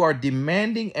man, you are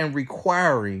demanding and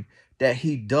requiring that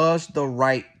he does the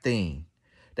right thing,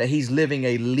 that he's living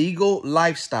a legal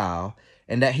lifestyle,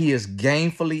 and that he is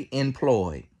gainfully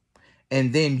employed.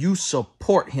 And then you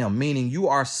support him, meaning you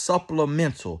are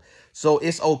supplemental. So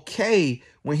it's okay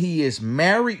when he is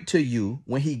married to you,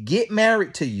 when he get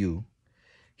married to you,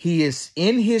 he is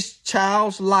in his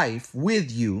child's life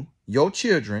with you, your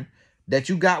children that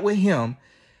you got with him.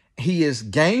 He is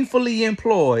gainfully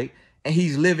employed and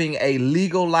he's living a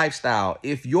legal lifestyle.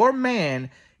 If your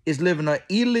man is living an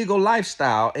illegal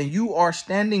lifestyle and you are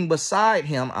standing beside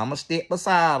him, I'm going to stick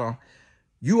beside him,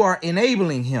 you are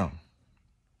enabling him.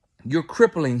 You're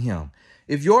crippling him.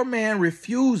 If your man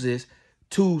refuses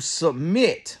to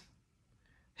submit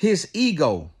his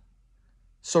ego,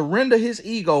 surrender his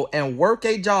ego and work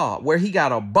a job where he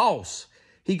got a boss,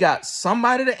 he got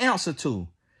somebody to answer to.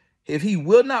 If he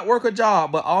will not work a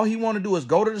job, but all he want to do is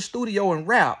go to the studio and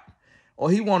rap, or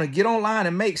he want to get online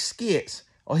and make skits,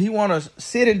 or he want to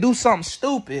sit and do something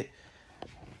stupid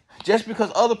just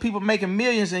because other people making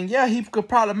millions, and yeah, he could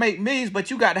probably make millions,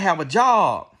 but you got to have a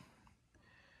job.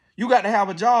 You got to have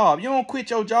a job. You don't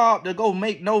quit your job to go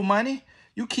make no money.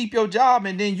 You keep your job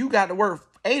and then you got to work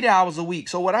 8 hours a week.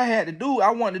 So what I had to do,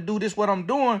 I wanted to do this, what I'm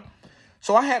doing.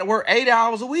 So I had to work 8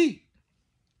 hours a week.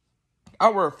 I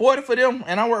work 40 for them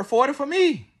and I work 40 for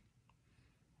me.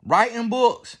 Writing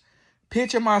books,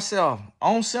 pitching myself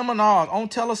on seminars, on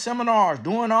teleseminars,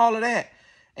 doing all of that.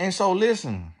 And so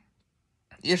listen,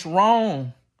 it's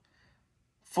wrong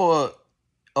for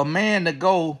a man to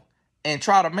go and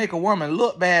try to make a woman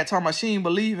look bad, talking about she didn't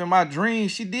believe in my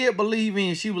dreams. She did believe in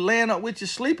you. She was laying up with you,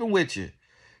 sleeping with you.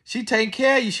 She taking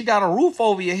care of you. She got a roof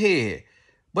over your head.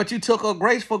 But you took her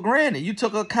grace for granted. You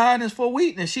took her kindness for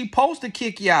weakness. She supposed to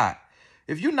kick you out.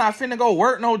 If you're not finna go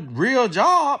work no real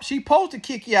job, she supposed to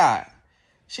kick you out.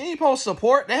 She ain't supposed to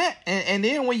support that. And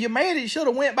then when you made it, you should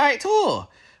have went back to her.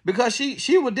 Because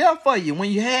she was there for you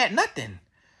when you had nothing.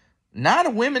 Not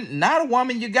a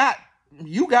woman you got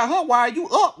her while you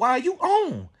up, while you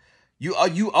on. You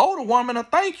owe the woman a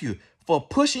thank you for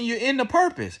pushing you into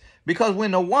purpose. Because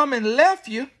when the woman left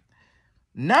you,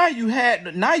 now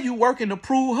you working to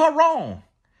prove her wrong.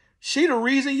 She the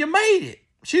reason you made it.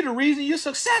 She the reason you're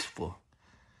successful.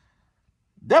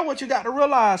 That's what you got to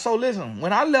realize. So listen,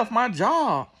 when I left my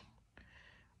job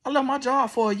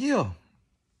for a year.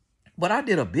 But I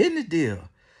did a business deal.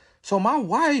 So my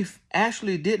wife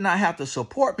actually did not have to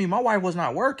support me. My wife was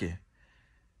not working.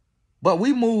 But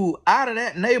we moved out of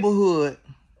that neighborhood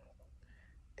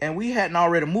and we hadn't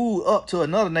already moved up to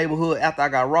another neighborhood after I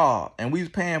got robbed. And we was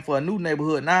paying for a new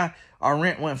neighborhood. Now our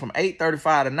rent went from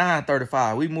 $835 to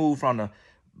 $935. We moved from the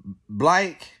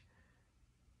black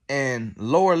and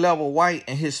lower level white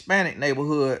and Hispanic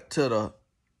neighborhood to the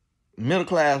middle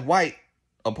class white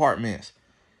apartments.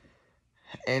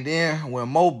 And then when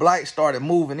more blacks started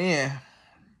moving in,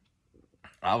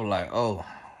 I was like, oh,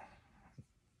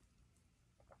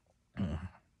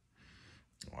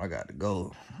 I got to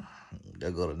go. There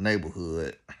go the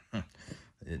neighborhood.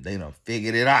 They done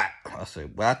figured it out. I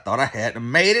said, well, I thought I had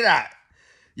made it out.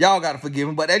 Y'all got to forgive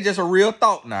me, but that's just a real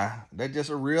thought now. That's just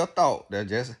a real thought. That's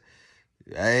just,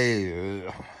 hey,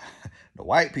 the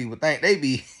white people think they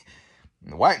be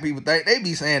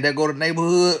saying they go to the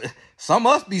neighborhood. Some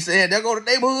of us be saying they go to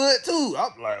the neighborhood too.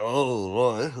 I'm like,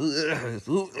 oh,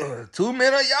 Lord, too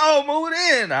many of y'all moving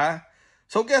in now.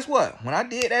 So guess what? When I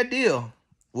did that deal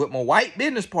with my white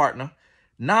business partner,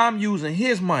 now I'm using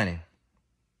his money.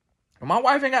 My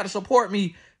wife ain't got to support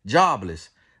me jobless.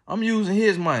 I'm using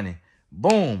his money.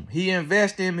 Boom. He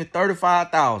invested in me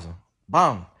 $35,000.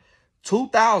 Boom.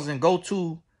 $2,000 go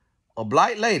to a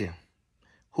black lady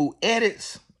who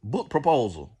edits book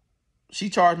proposal. She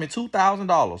charged me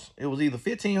 $2,000. It was either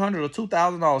 $1,500 or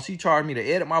 $2,000. She charged me to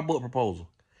edit my book proposal.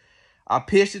 I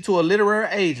pitched it to a literary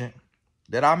agent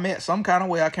that I met some kind of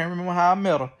way. I can't remember how I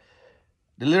met her.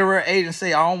 The literary agent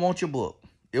said, I don't want your book.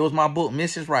 It was my book,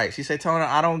 Mrs. Right. She said, Tony,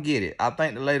 I don't get it. I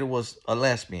think the lady was a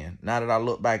lesbian, now that I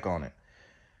look back on it.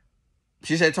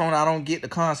 She said, Tony, I don't get the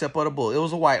concept of the book. It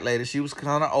was a white lady. She was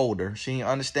kind of older. She didn't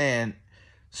understand.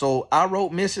 So I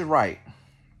wrote Mrs. Right.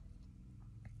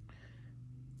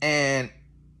 And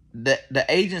the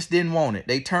agents didn't want it.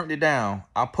 They turned it down.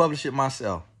 I published it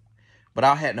myself. But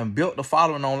I had them built the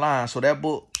following online. So that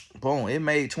book, boom, it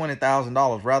made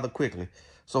 $20,000 rather quickly.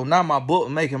 So now my book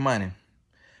is making money.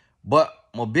 But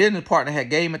my business partner had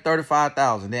gave me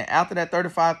 $35,000. Then after that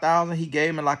 $35,000, he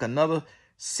gave me like another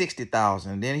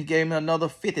 $60,000. Then he gave me another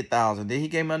 $50,000. Then he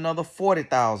gave me another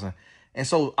 $40,000. And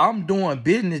so I'm doing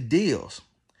business deals.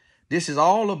 This is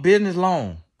all a business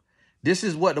loan. This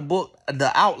is what the book,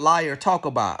 The Outlier, talk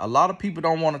about. A lot of people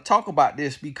don't want to talk about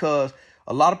this because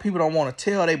a lot of people don't want to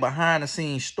tell their behind the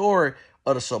scenes story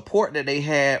of the support that they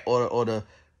had or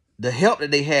the help that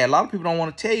they had. A lot of people don't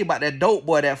want to tell you about that dope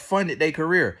boy that funded their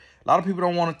career. A lot of people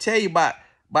don't want to tell you about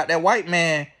that white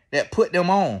man that put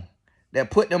them on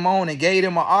and gave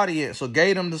them an audience or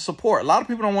gave them the support. A lot of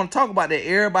people don't want to talk about that.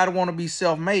 Everybody want to be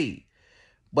self-made.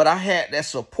 But I had that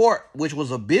support, which was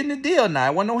a business deal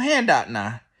now. It wasn't no handout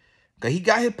now. Because he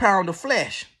got his pound of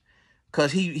flesh.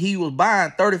 Because he was buying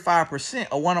 35%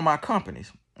 of one of my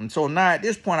companies. And so now at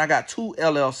this point, I got 2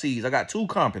 LLCs. I got 2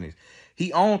 companies.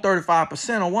 He owned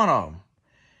 35% of one of them.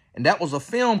 And that was a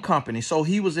film company. So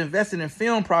he was investing in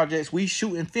film projects. We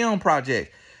shooting film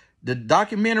projects. The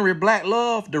documentary Black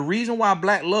Love, the reason why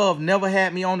Black Love never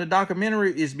had me on the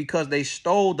documentary is because they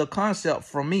stole the concept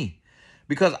from me.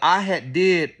 Because I had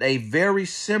did a very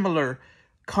similar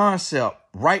concept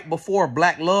right before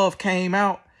Black Love came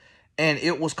out. And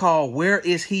it was called Where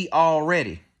Is He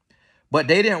Already? But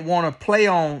they didn't want to play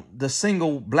on the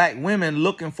single black women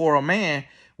looking for a man,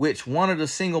 which one of the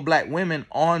single black women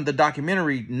on the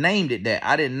documentary named it that.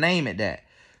 I didn't name it that.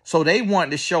 So they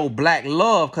wanted to show Black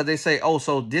Love because they say, oh,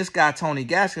 so this guy, Tony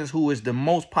Gaskins, who is the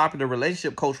most popular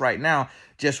relationship coach right now,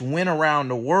 just went around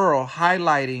the world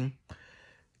highlighting.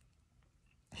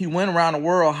 He went around the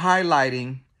world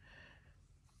highlighting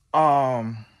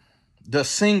the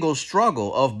single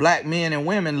struggle of black men and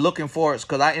women looking for it.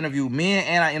 Because I interviewed men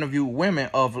and I interviewed women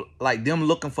of like them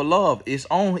looking for love. It's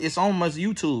on my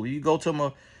YouTube. You go to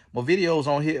my videos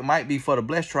on here. It might be for the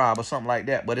Blessed Tribe or something like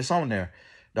that, but it's on there.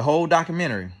 The whole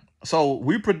documentary. So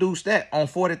we produced that on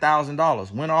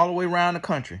 $40,000. Went all the way around the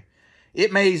country.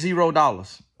 It made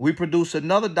 $0. We produced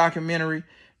another documentary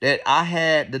that I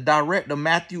had the director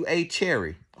Matthew A.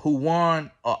 Cherry, who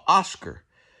won an Oscar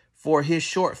for his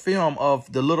short film of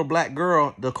the little black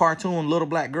girl, the cartoon little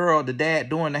black girl, the dad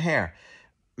doing the hair.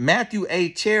 Matthew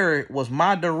A. Cherry was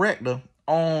my director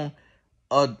on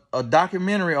a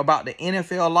documentary about the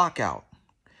NFL lockout.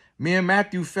 Me and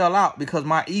Matthew fell out because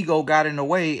my ego got in the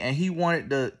way and he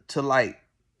wanted to like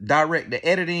direct the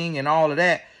editing and all of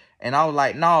that. And I was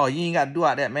like, no, you ain't got to do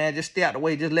all that, man. Just stay out the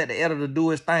way. Just let the editor do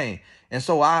his thing. And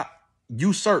so I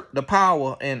usurped the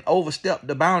power and overstepped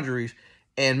the boundaries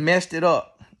and messed it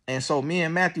up. And so me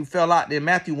and Matthew fell out. Then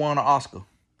Matthew won an Oscar.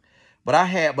 But I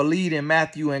had believed in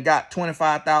Matthew and got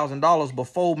 $25,000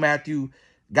 before Matthew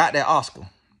got that Oscar.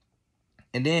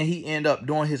 And then he ended up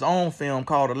doing his own film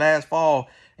called The Last Fall.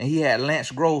 And he had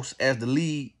Lance Gross as the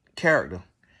lead character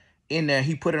in there.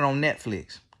 He put it on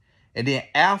Netflix. And then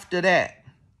after that,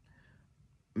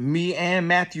 me and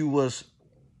Matthew was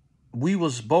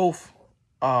both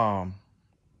mentored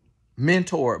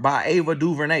by Ava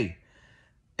DuVernay.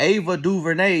 Ava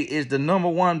DuVernay is the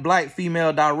 #1 black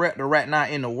female director right now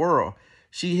in the world.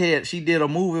 She did a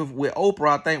movie with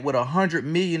Oprah, I think, with $100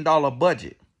 million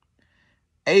budget.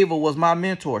 Ava was my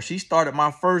mentor. She started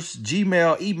my first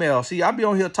Gmail email. See, I be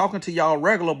on here talking to y'all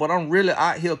regular, but I'm really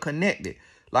out here connected.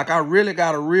 Like I really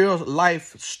got a real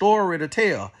life story to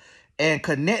tell. and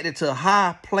connected to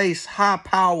high place, high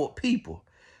powered people.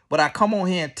 But I come on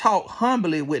here and talk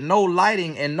humbly with no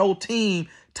lighting and no team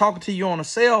talking to you on a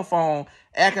cell phone,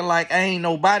 acting like I ain't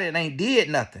nobody and ain't did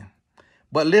nothing.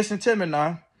 But listen to me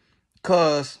now,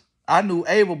 because I knew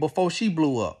Ava before she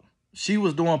blew up. She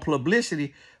was doing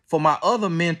publicity for my other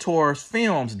mentor's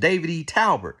films, David E.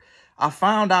 Talbert. I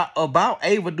found out about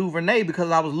Ava DuVernay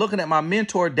because I was looking at my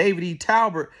mentor, David E.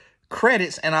 Talbert,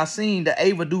 credits, and I seen the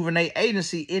Ava DuVernay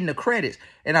agency in the credits,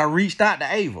 and I reached out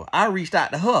to Ava. I reached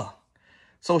out to her.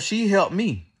 So she helped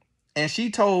me, and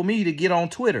she told me to get on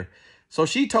Twitter. So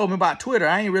she told me about Twitter.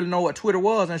 I ain't really know what Twitter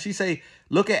was. And she say,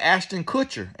 look at Ashton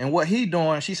Kutcher and what he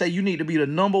doing. She say, you need to be the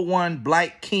 #1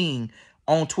 black king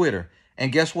on Twitter.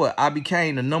 And guess what? I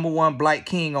became the #1 black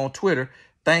king on Twitter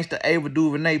thanks to Ava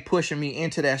DuVernay pushing me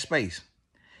into that space.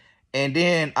 And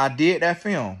then I did that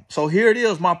film. So here it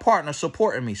is, my partner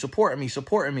supporting me.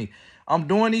 I'm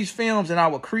doing these films, and I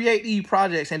would create these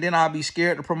projects, and then I'll be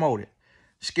scared to promote it.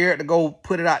 Scared to go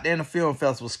put it out there in the film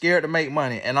festival. Scared to make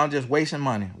money. And I'm just wasting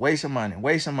money.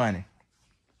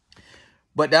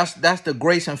 But that's the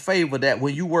grace and favor that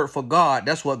when you work for God,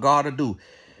 that's what God will do.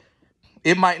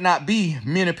 It might not be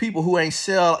many people who ain't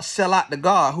sell out to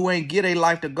God, who ain't get a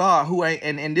life to God, who ain't,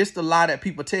 and this the lie that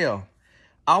people tell.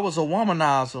 I was a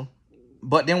womanizer,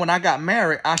 but then when I got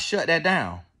married, I shut that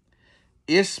down.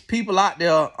 It's people out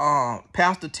there,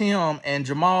 Pastor Tim and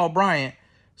Jamal Bryant.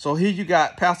 So here you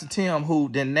got Pastor Tim, who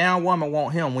the now woman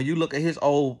want him. When you look at his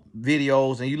old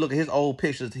videos and you look at his old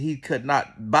pictures, he could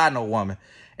not buy no woman.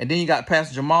 And then you got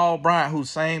Pastor Jamal Bryant, who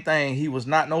same thing. He was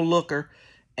not no looker.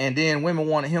 And then women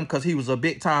wanted him because he was a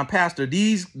big time pastor.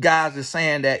 These guys are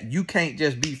saying that you can't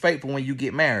just be faithful when you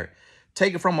get married.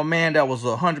 Take it from a man that was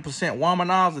 100%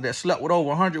 womanizer, that slept with over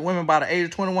 100 women by the age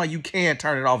of 21. You can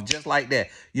turn it off just like that.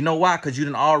 You know why? Because you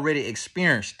done already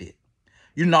experienced it.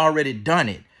 You done already done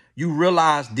it. You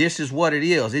realize this is what it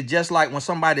is. It's just like when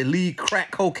somebody leave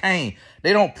crack cocaine.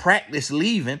 They don't practice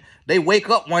leaving. They wake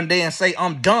up one day and say,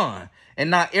 I'm done. And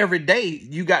not every day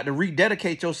you got to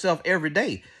rededicate yourself every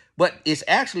day. But it's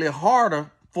actually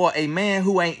harder for a man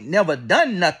who ain't never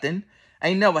done nothing,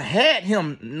 ain't never had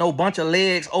him no bunch of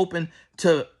legs open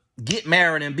to get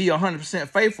married and be 100%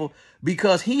 faithful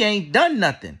because he ain't done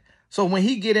nothing. So when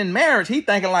he get in marriage, he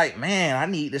thinking like, man, I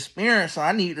need to experience,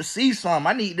 I need to see something,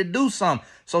 I need to do something.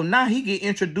 So now he get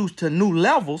introduced to new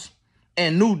levels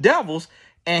and new devils,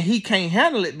 and he can't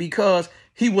handle it because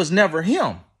he was never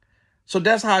him. So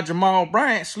that's how Jamal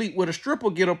Bryant sleep with a stripper,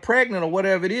 get her pregnant or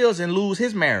whatever it is, and lose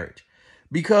his marriage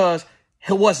because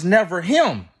it was never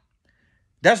him.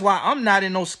 That's why I'm not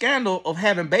in no scandal of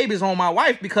having babies on my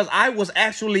wife, because I was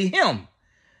actually him.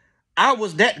 I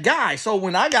was that guy. So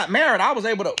when I got married, I was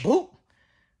able to boop.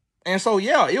 And so,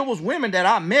 yeah, it was women that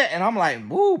I met, and I'm like,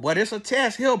 woo, but it's a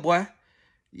test here, boy.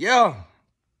 Yeah.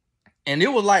 And it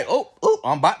was like, oh,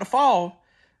 I'm about to fall.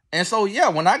 And so, yeah,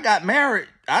 when I got married,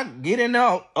 I get in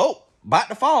there, about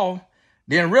to fall.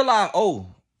 Then realize,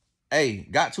 hey,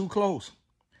 got too close.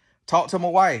 Talk to my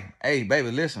wife. Hey,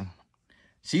 baby, listen.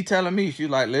 She telling me, she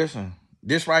like, listen,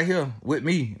 this right here with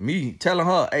me telling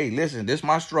her, hey, listen, this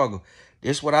my struggle.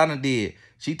 This what I done did.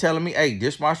 She telling me, hey,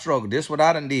 this my struggle. This what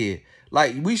I done did.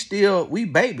 Like, we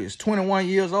babies, 21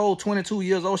 years old, 22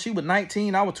 years old. She was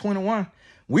 19, I was 21.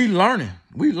 We learning.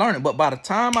 But by the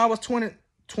time I was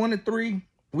 23,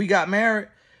 we got married.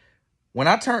 When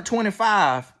I turned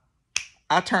 25,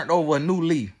 I turned over a new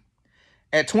leaf.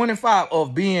 At 25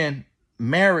 of being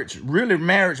really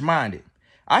marriage minded.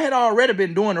 I had already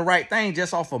been doing the right thing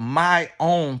just off of my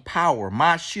own power,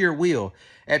 my sheer will.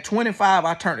 At 25,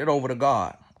 I turned it over to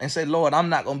God and said, Lord, I'm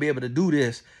not going to be able to do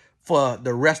this for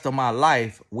the rest of my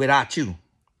life without you.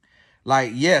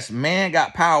 Like, yes, man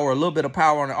got power, a little bit of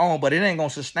power on their own, but it ain't going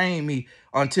to sustain me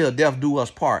until death do us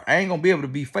part. I ain't going to be able to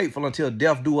be faithful until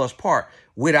death do us part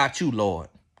without you, Lord.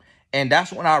 And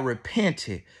that's when I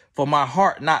repented for my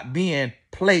heart not being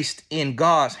placed in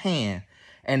God's hand.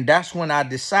 And that's when I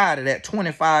decided at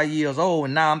 25 years old,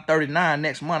 and now I'm 39,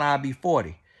 next month I'll be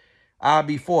 40.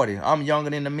 I'm younger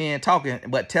than the men talking,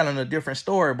 but telling a different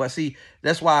story. But see,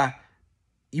 that's why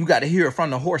you got to hear it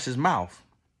from the horse's mouth.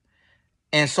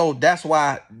 And so that's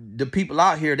why the people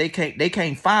out here, they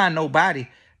can't find nobody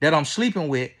that I'm sleeping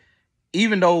with,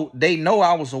 even though they know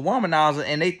I was a womanizer,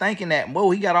 and they thinking that, whoa,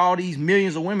 he got all these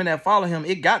millions of women that follow him.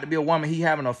 It got to be a woman he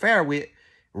having an affair with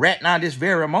right now, this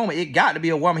very moment. It got to be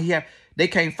a woman they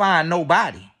can't find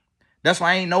nobody. That's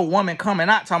why ain't no woman coming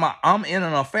out talking about I'm in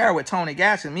an affair with Tony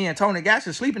Gaskins. Me and Tony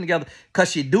Gaskins sleeping together,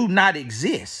 because she do not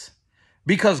exist.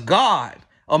 Because God,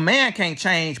 a man can't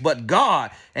change, but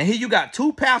God. And here you got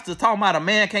two pastors talking about a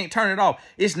man can't turn it off.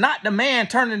 It's not the man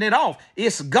turning it off.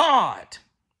 It's God.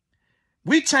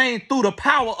 We change through the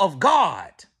power of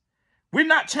God. We're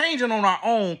not changing on our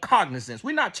own cognizance.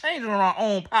 We're not changing on our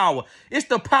own power. It's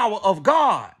the power of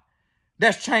God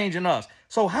that's changing us.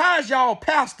 So how's y'all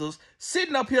pastors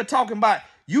sitting up here talking about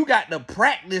you got to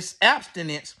practice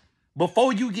abstinence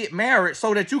before you get married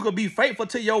so that you could be faithful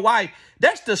to your wife?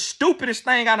 That's the stupidest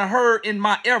thing I done heard in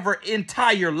my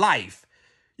entire life.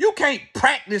 You can't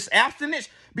practice abstinence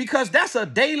because that's a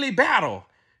daily battle.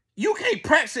 You can't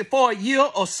practice it for a year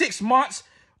or 6 months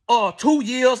or 2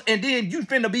 years and then you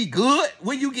finna be good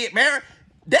when you get married.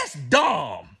 That's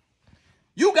dumb.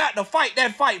 You got to fight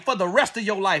that fight for the rest of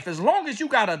your life. As long as you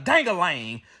got a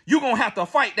dang-a-lang, you're going to have to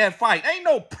fight that fight. Ain't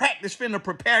no practice finna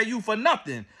prepare you for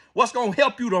nothing. What's going to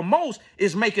help you the most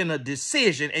is making a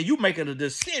decision, and you making a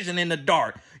decision in the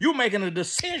dark. You making a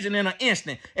decision in an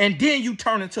instant, and then you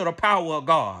turn into the power of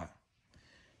God.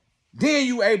 Then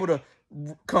you able to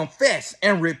confess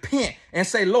and repent and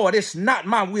say, Lord, it's not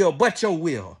my will, but your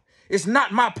will. It's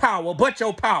not my power, but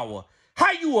your power.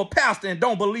 How you a pastor and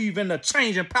don't believe in the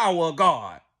changing power of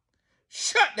God?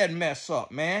 Shut that mess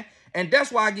up, man. And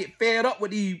that's why I get fed up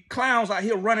with these clowns out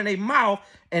here running their mouth.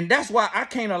 And that's why I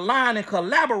can't align and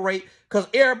collaborate, because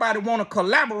everybody want to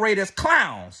collaborate as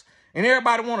clowns. And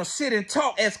everybody want to sit and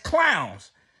talk as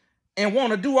clowns and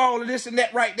want to do all of this and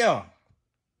that right there.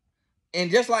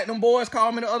 And just like them boys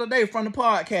called me the other day from the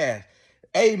podcast.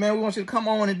 Hey, man, we want you to come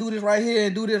on and do this right here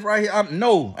and do this right here.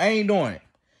 No, I ain't doing it.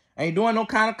 I ain't doing no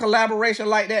kind of collaboration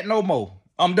like that no more.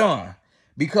 I'm done.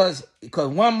 Because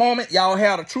one moment y'all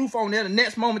have the truth on there. The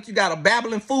next moment you got a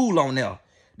babbling fool on there.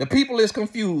 The people is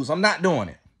confused. I'm not doing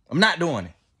it. I'm not doing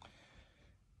it.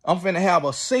 I'm finna have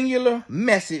a singular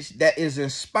message that is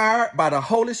inspired by the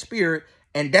Holy Spirit.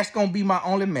 And that's going to be my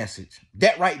only message.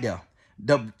 That right there.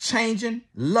 The changing,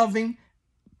 loving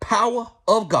power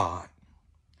of God.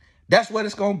 That's what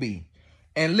it's going to be.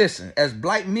 And listen, as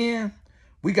black men,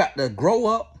 we got to grow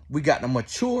up. We got to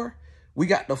mature. We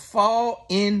got to fall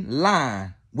in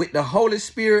line with the Holy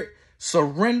Spirit,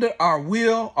 surrender our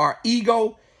will, our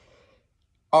ego,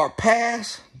 our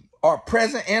past, our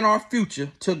present, and our future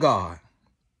to God.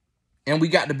 And we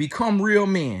got to become real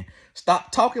men.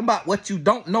 Stop talking about what you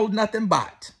don't know nothing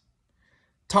about.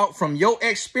 Talk from your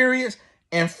experience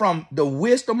and from the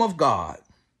wisdom of God.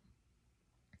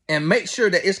 And make sure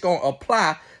that it's going to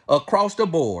apply across the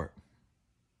board.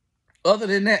 Other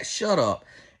than that, shut up.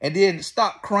 And then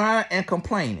stop crying and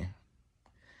complaining.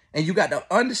 And you got to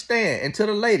understand, and to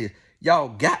the ladies, y'all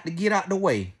got to get out the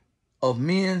way of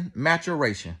men's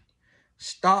maturation.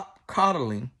 Stop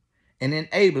coddling and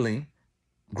enabling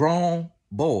grown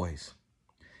boys.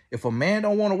 If a man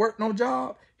don't want to work no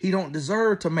job, he don't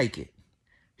deserve to make it.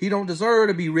 He don't deserve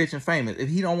to be rich and famous if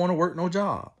he don't want to work no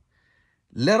job.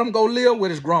 Let him go live with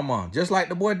his grandma. Just like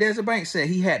the boy Desert Banks said,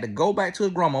 he had to go back to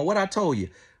his grandma. What I told you,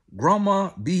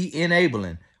 grandma be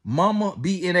enabling. Mama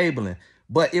be enabling.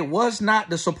 But it was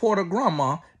not the support of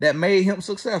grandma that made him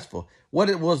successful.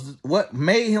 What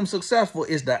made him successful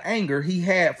is the anger he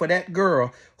had for that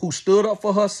girl who stood up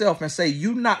for herself and say,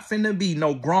 you not finna be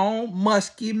no grown,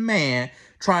 musky man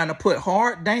trying to put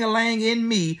hard dang-a-lang in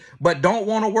me, but don't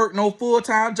want to work no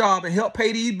full-time job and help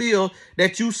pay these bills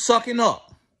that you sucking up.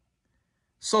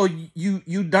 So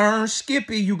you darn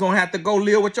Skippy, you going to have to go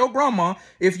live with your grandma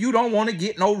if you don't want to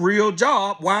get no real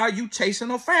job while you chasing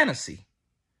a fantasy.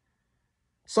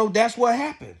 So that's what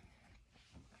happened.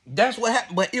 That's what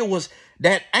happened. But it was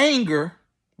that anger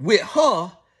with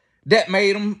her that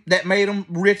made him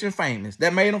rich and famous.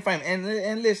 That made him famous.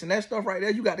 And listen, that stuff right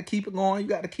there, you got to keep it going. You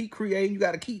got to keep creating. You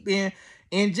got to keep being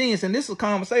ingenious. And this is a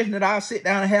conversation that I'll sit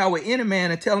down and have with any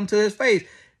man and tell him to his face,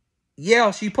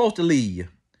 yeah, she's supposed to leave you.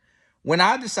 When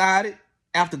I decided,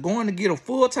 after going to get a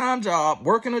full-time job,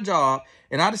 working a job,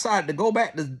 and I decided to go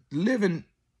back to living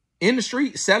in the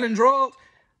street, selling drugs,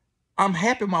 I'm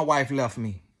happy my wife left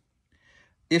me.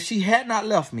 If she had not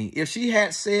left me, if she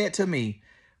had said to me,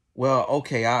 well,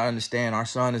 okay, I understand our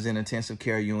son is in intensive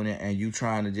care unit and you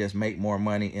trying to just make more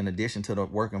money in addition to the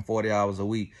working 40 hours a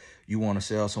week, you want to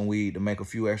sell some weed to make a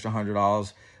few extra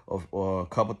 $100 or a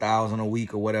couple thousand a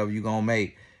week or whatever you're going to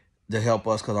make to help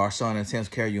us because our son in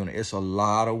intensive care unit. It's a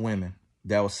lot of women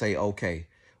that will say, okay,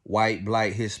 white,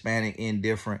 black, Hispanic,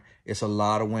 indifferent. It's a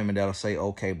lot of women that'll say,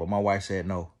 okay, but my wife said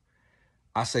no.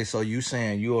 I say, so you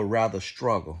saying you would rather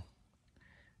struggle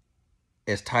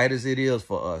as tight as it is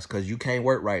for us because you can't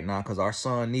work right now because our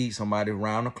son needs somebody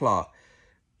around the clock.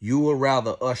 You would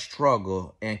rather us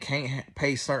struggle and can't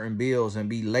pay certain bills and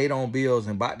be late on bills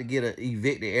and about to get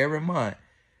evicted every month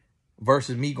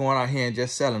versus me going out here and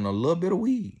just selling a little bit of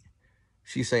weed.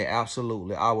 She say,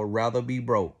 absolutely. I would rather be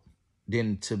broke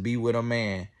than to be with a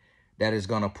man that is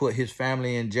going to put his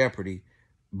family in jeopardy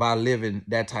by living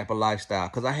that type of lifestyle.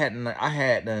 Cause I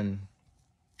had done,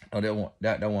 oh,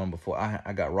 that one before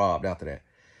I got robbed after that.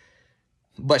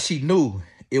 But she knew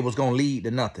it was going to lead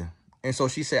to nothing. And so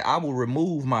she said, I will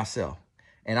remove myself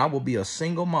and I will be a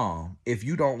single mom if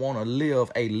you don't want to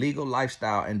live a legal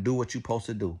lifestyle and do what you're supposed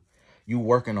to do. You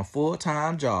working a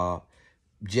full-time job,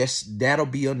 just that'll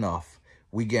be enough.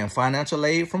 We getting financial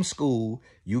aid from school.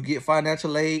 You get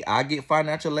financial aid. I get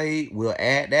financial aid. We'll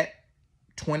add that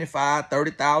 25,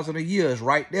 30,000 a year is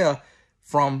right there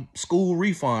from school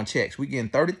refund checks. We getting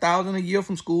 30,000 a year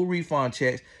from school refund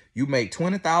checks. You make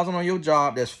 20,000 on your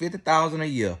job. That's 50,000 a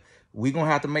year. We gonna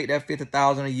have to make that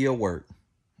 50,000 a year work.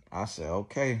 I said,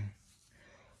 okay.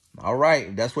 All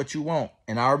right, that's what you want.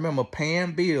 And I remember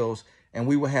paying bills, and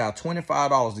we would have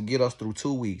 $25 to get us through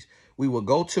 2 weeks. We would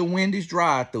go to Wendy's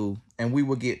drive-thru, and we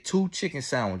would get 2 chicken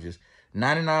sandwiches,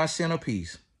 99 cents a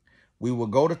piece. We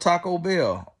would go to Taco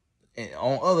Bell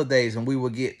on other days, and we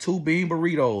would get 2 bean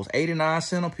burritos, 89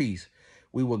 cents a piece.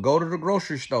 We would go to the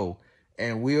grocery store,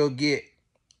 and we'll get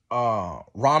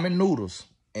ramen noodles,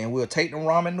 and we'll take them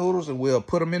ramen noodles, and we'll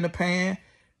put them in the pan.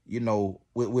 You know,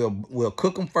 we'll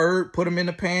cook them first, put them in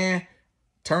the pan,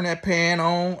 turn that pan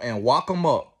on, and wok them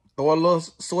up. Throw a little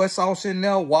soy sauce in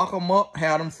there, wok them up,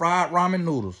 have them fried ramen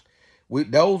noodles.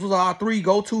 Those was our 3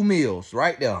 go-to meals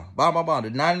right there. The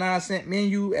 99-cent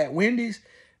menu at Wendy's,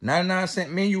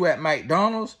 99-cent menu at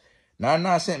McDonald's,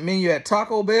 99-cent menu at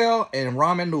Taco Bell, and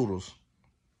ramen noodles.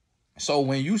 So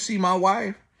when you see my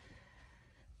wife,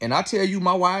 and I tell you,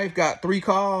 my wife got 3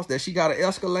 cars, that she got an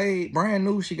Escalade brand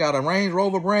new, she got a Range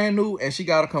Rover brand new, and she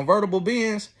got a convertible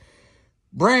Benz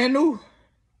brand new.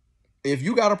 If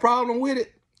you got a problem with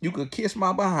it, you could kiss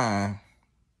my behind.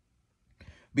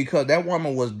 Because that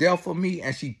woman was there for me,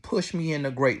 and she pushed me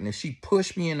into greatness. She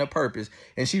pushed me into purpose,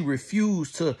 and she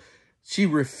refused to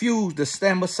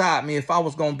stand beside me if I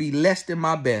was going to be less than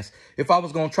my best. If I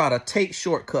was going to try to take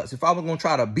shortcuts. If I was going to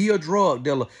try to be a drug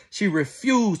dealer. She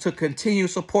refused to continue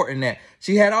supporting that.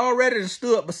 She had already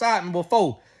stood beside me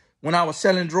before when I was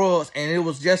selling drugs, and it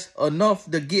was just enough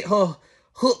to get her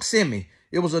hooks in me.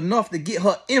 It was enough to get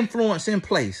her influence in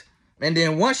place. And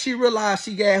then once she realized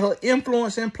she got her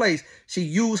influence in place, she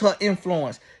used her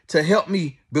influence to help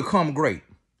me become great.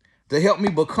 To help me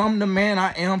become the man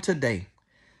I am today.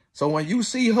 So when you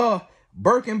see her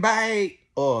Birkin bag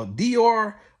or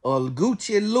Dior or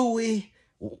Gucci, Louis,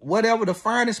 whatever, the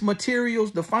finest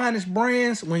materials, the finest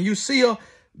brands, when you see her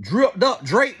dripped up,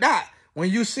 draped out, when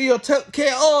you see her took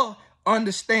care of,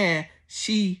 understand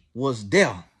she was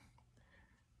there.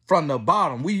 From the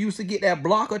bottom, we used to get that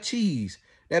block of cheese,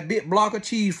 that big block of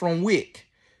cheese from Wick,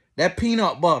 that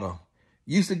peanut butter.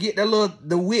 Used to get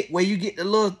the Wick where you get the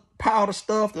little powder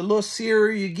stuff, the little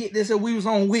cereal, you get this, and we was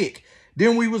on Wick.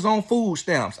 Then we was on food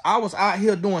stamps. I was out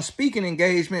here doing speaking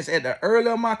engagements at the early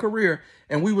of my career,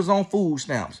 and we was on food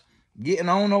stamps. Getting,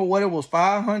 I don't know what it was,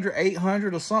 500,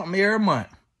 800 or something every month.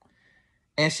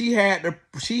 And she had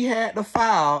to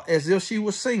file as if she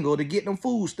was single to get them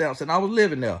food stamps, and I was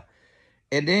living there.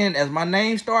 And then as my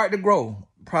name started to grow,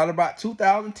 probably about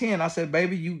 2010, I said,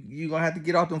 baby, you going to have to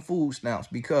get off them food stamps,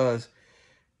 because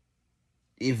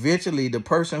eventually the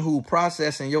person who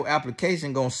processing your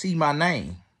application going to see my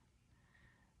name.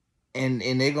 And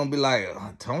they're going to be like,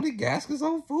 Tony Gaskins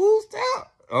on food stamp?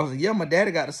 I was like, yeah, my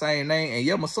daddy got the same name. And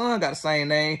yeah, my son got the same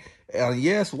name.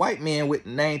 Yes, white men with the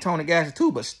name Tony Gaskins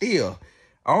too. But still,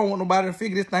 I don't want nobody to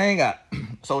figure this thing out.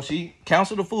 So she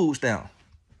canceled the food stamp.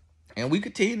 And we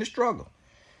continued to struggle.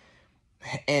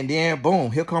 And then,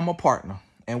 boom, here come a partner.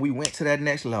 And we went to that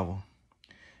next level.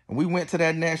 And we went to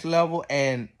that next level.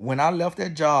 And when I left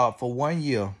that job for 1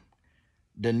 year,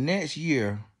 the next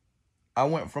year, I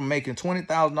went from making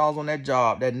 $20,000 on that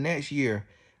job. That next year,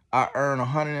 I earned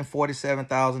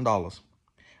 $147,000.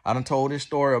 I done told this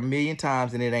story 1,000,000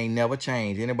 times, and it ain't never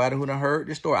changed. Anybody who done heard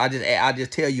this story, I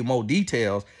just tell you more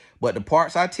details, but the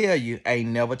parts I tell you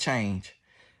ain't never changed,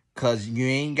 because you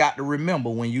ain't got to remember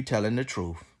when you telling the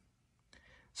truth.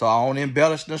 So I don't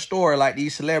embellish the story like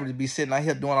these celebrities be sitting out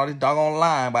here doing all this doggone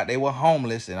lying about they were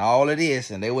homeless and all of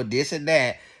this, and they were this and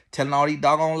that, telling all these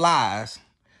doggone lies.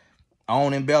 I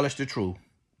don't embellish the truth.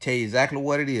 Tell you exactly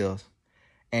what it is.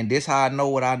 And this how I know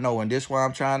what I know. And this why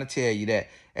I'm trying to tell you that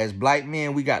as black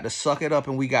men, we got to suck it up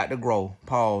and we got to grow.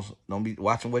 Pause. Don't be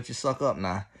watching what you suck up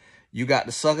now. You got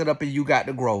to suck it up and you got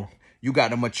to grow. You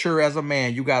got to mature as a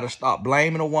man. You got to stop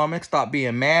blaming a woman. Stop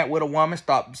being mad with a woman.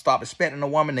 Stop expecting a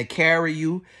woman to carry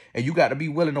you. And you got to be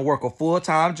willing to work a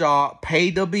full-time job, pay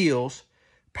the bills,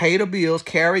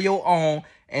 carry your own,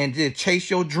 and just chase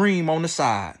your dream on the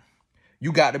side.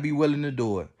 You got to be willing to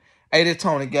do it. Hey, this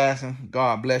Tony Gasson.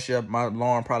 God bless you. My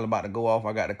alarm probably about to go off.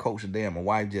 I got to coach today, and my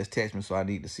wife just texted me, so I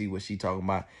need to see what she talking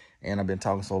about. And I've been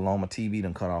talking so long, my TV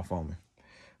done cut off on me.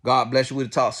 God bless you. We'll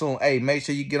talk soon. Hey, make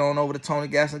sure you get on over to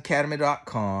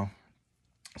TonyGassonAcademy.com.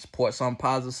 Support something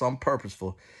positive, something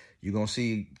purposeful. You're going to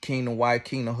see Kingdom Wife,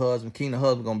 Kingdom Husband. Kingdom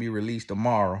Husband going to be released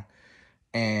tomorrow.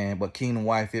 But Kingdom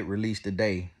Wife, it released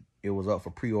today. It was up for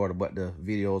pre-order, but the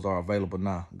videos are available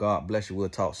now. God bless you. We'll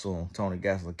talk soon.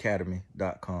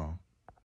 TonyGassonAcademy.com.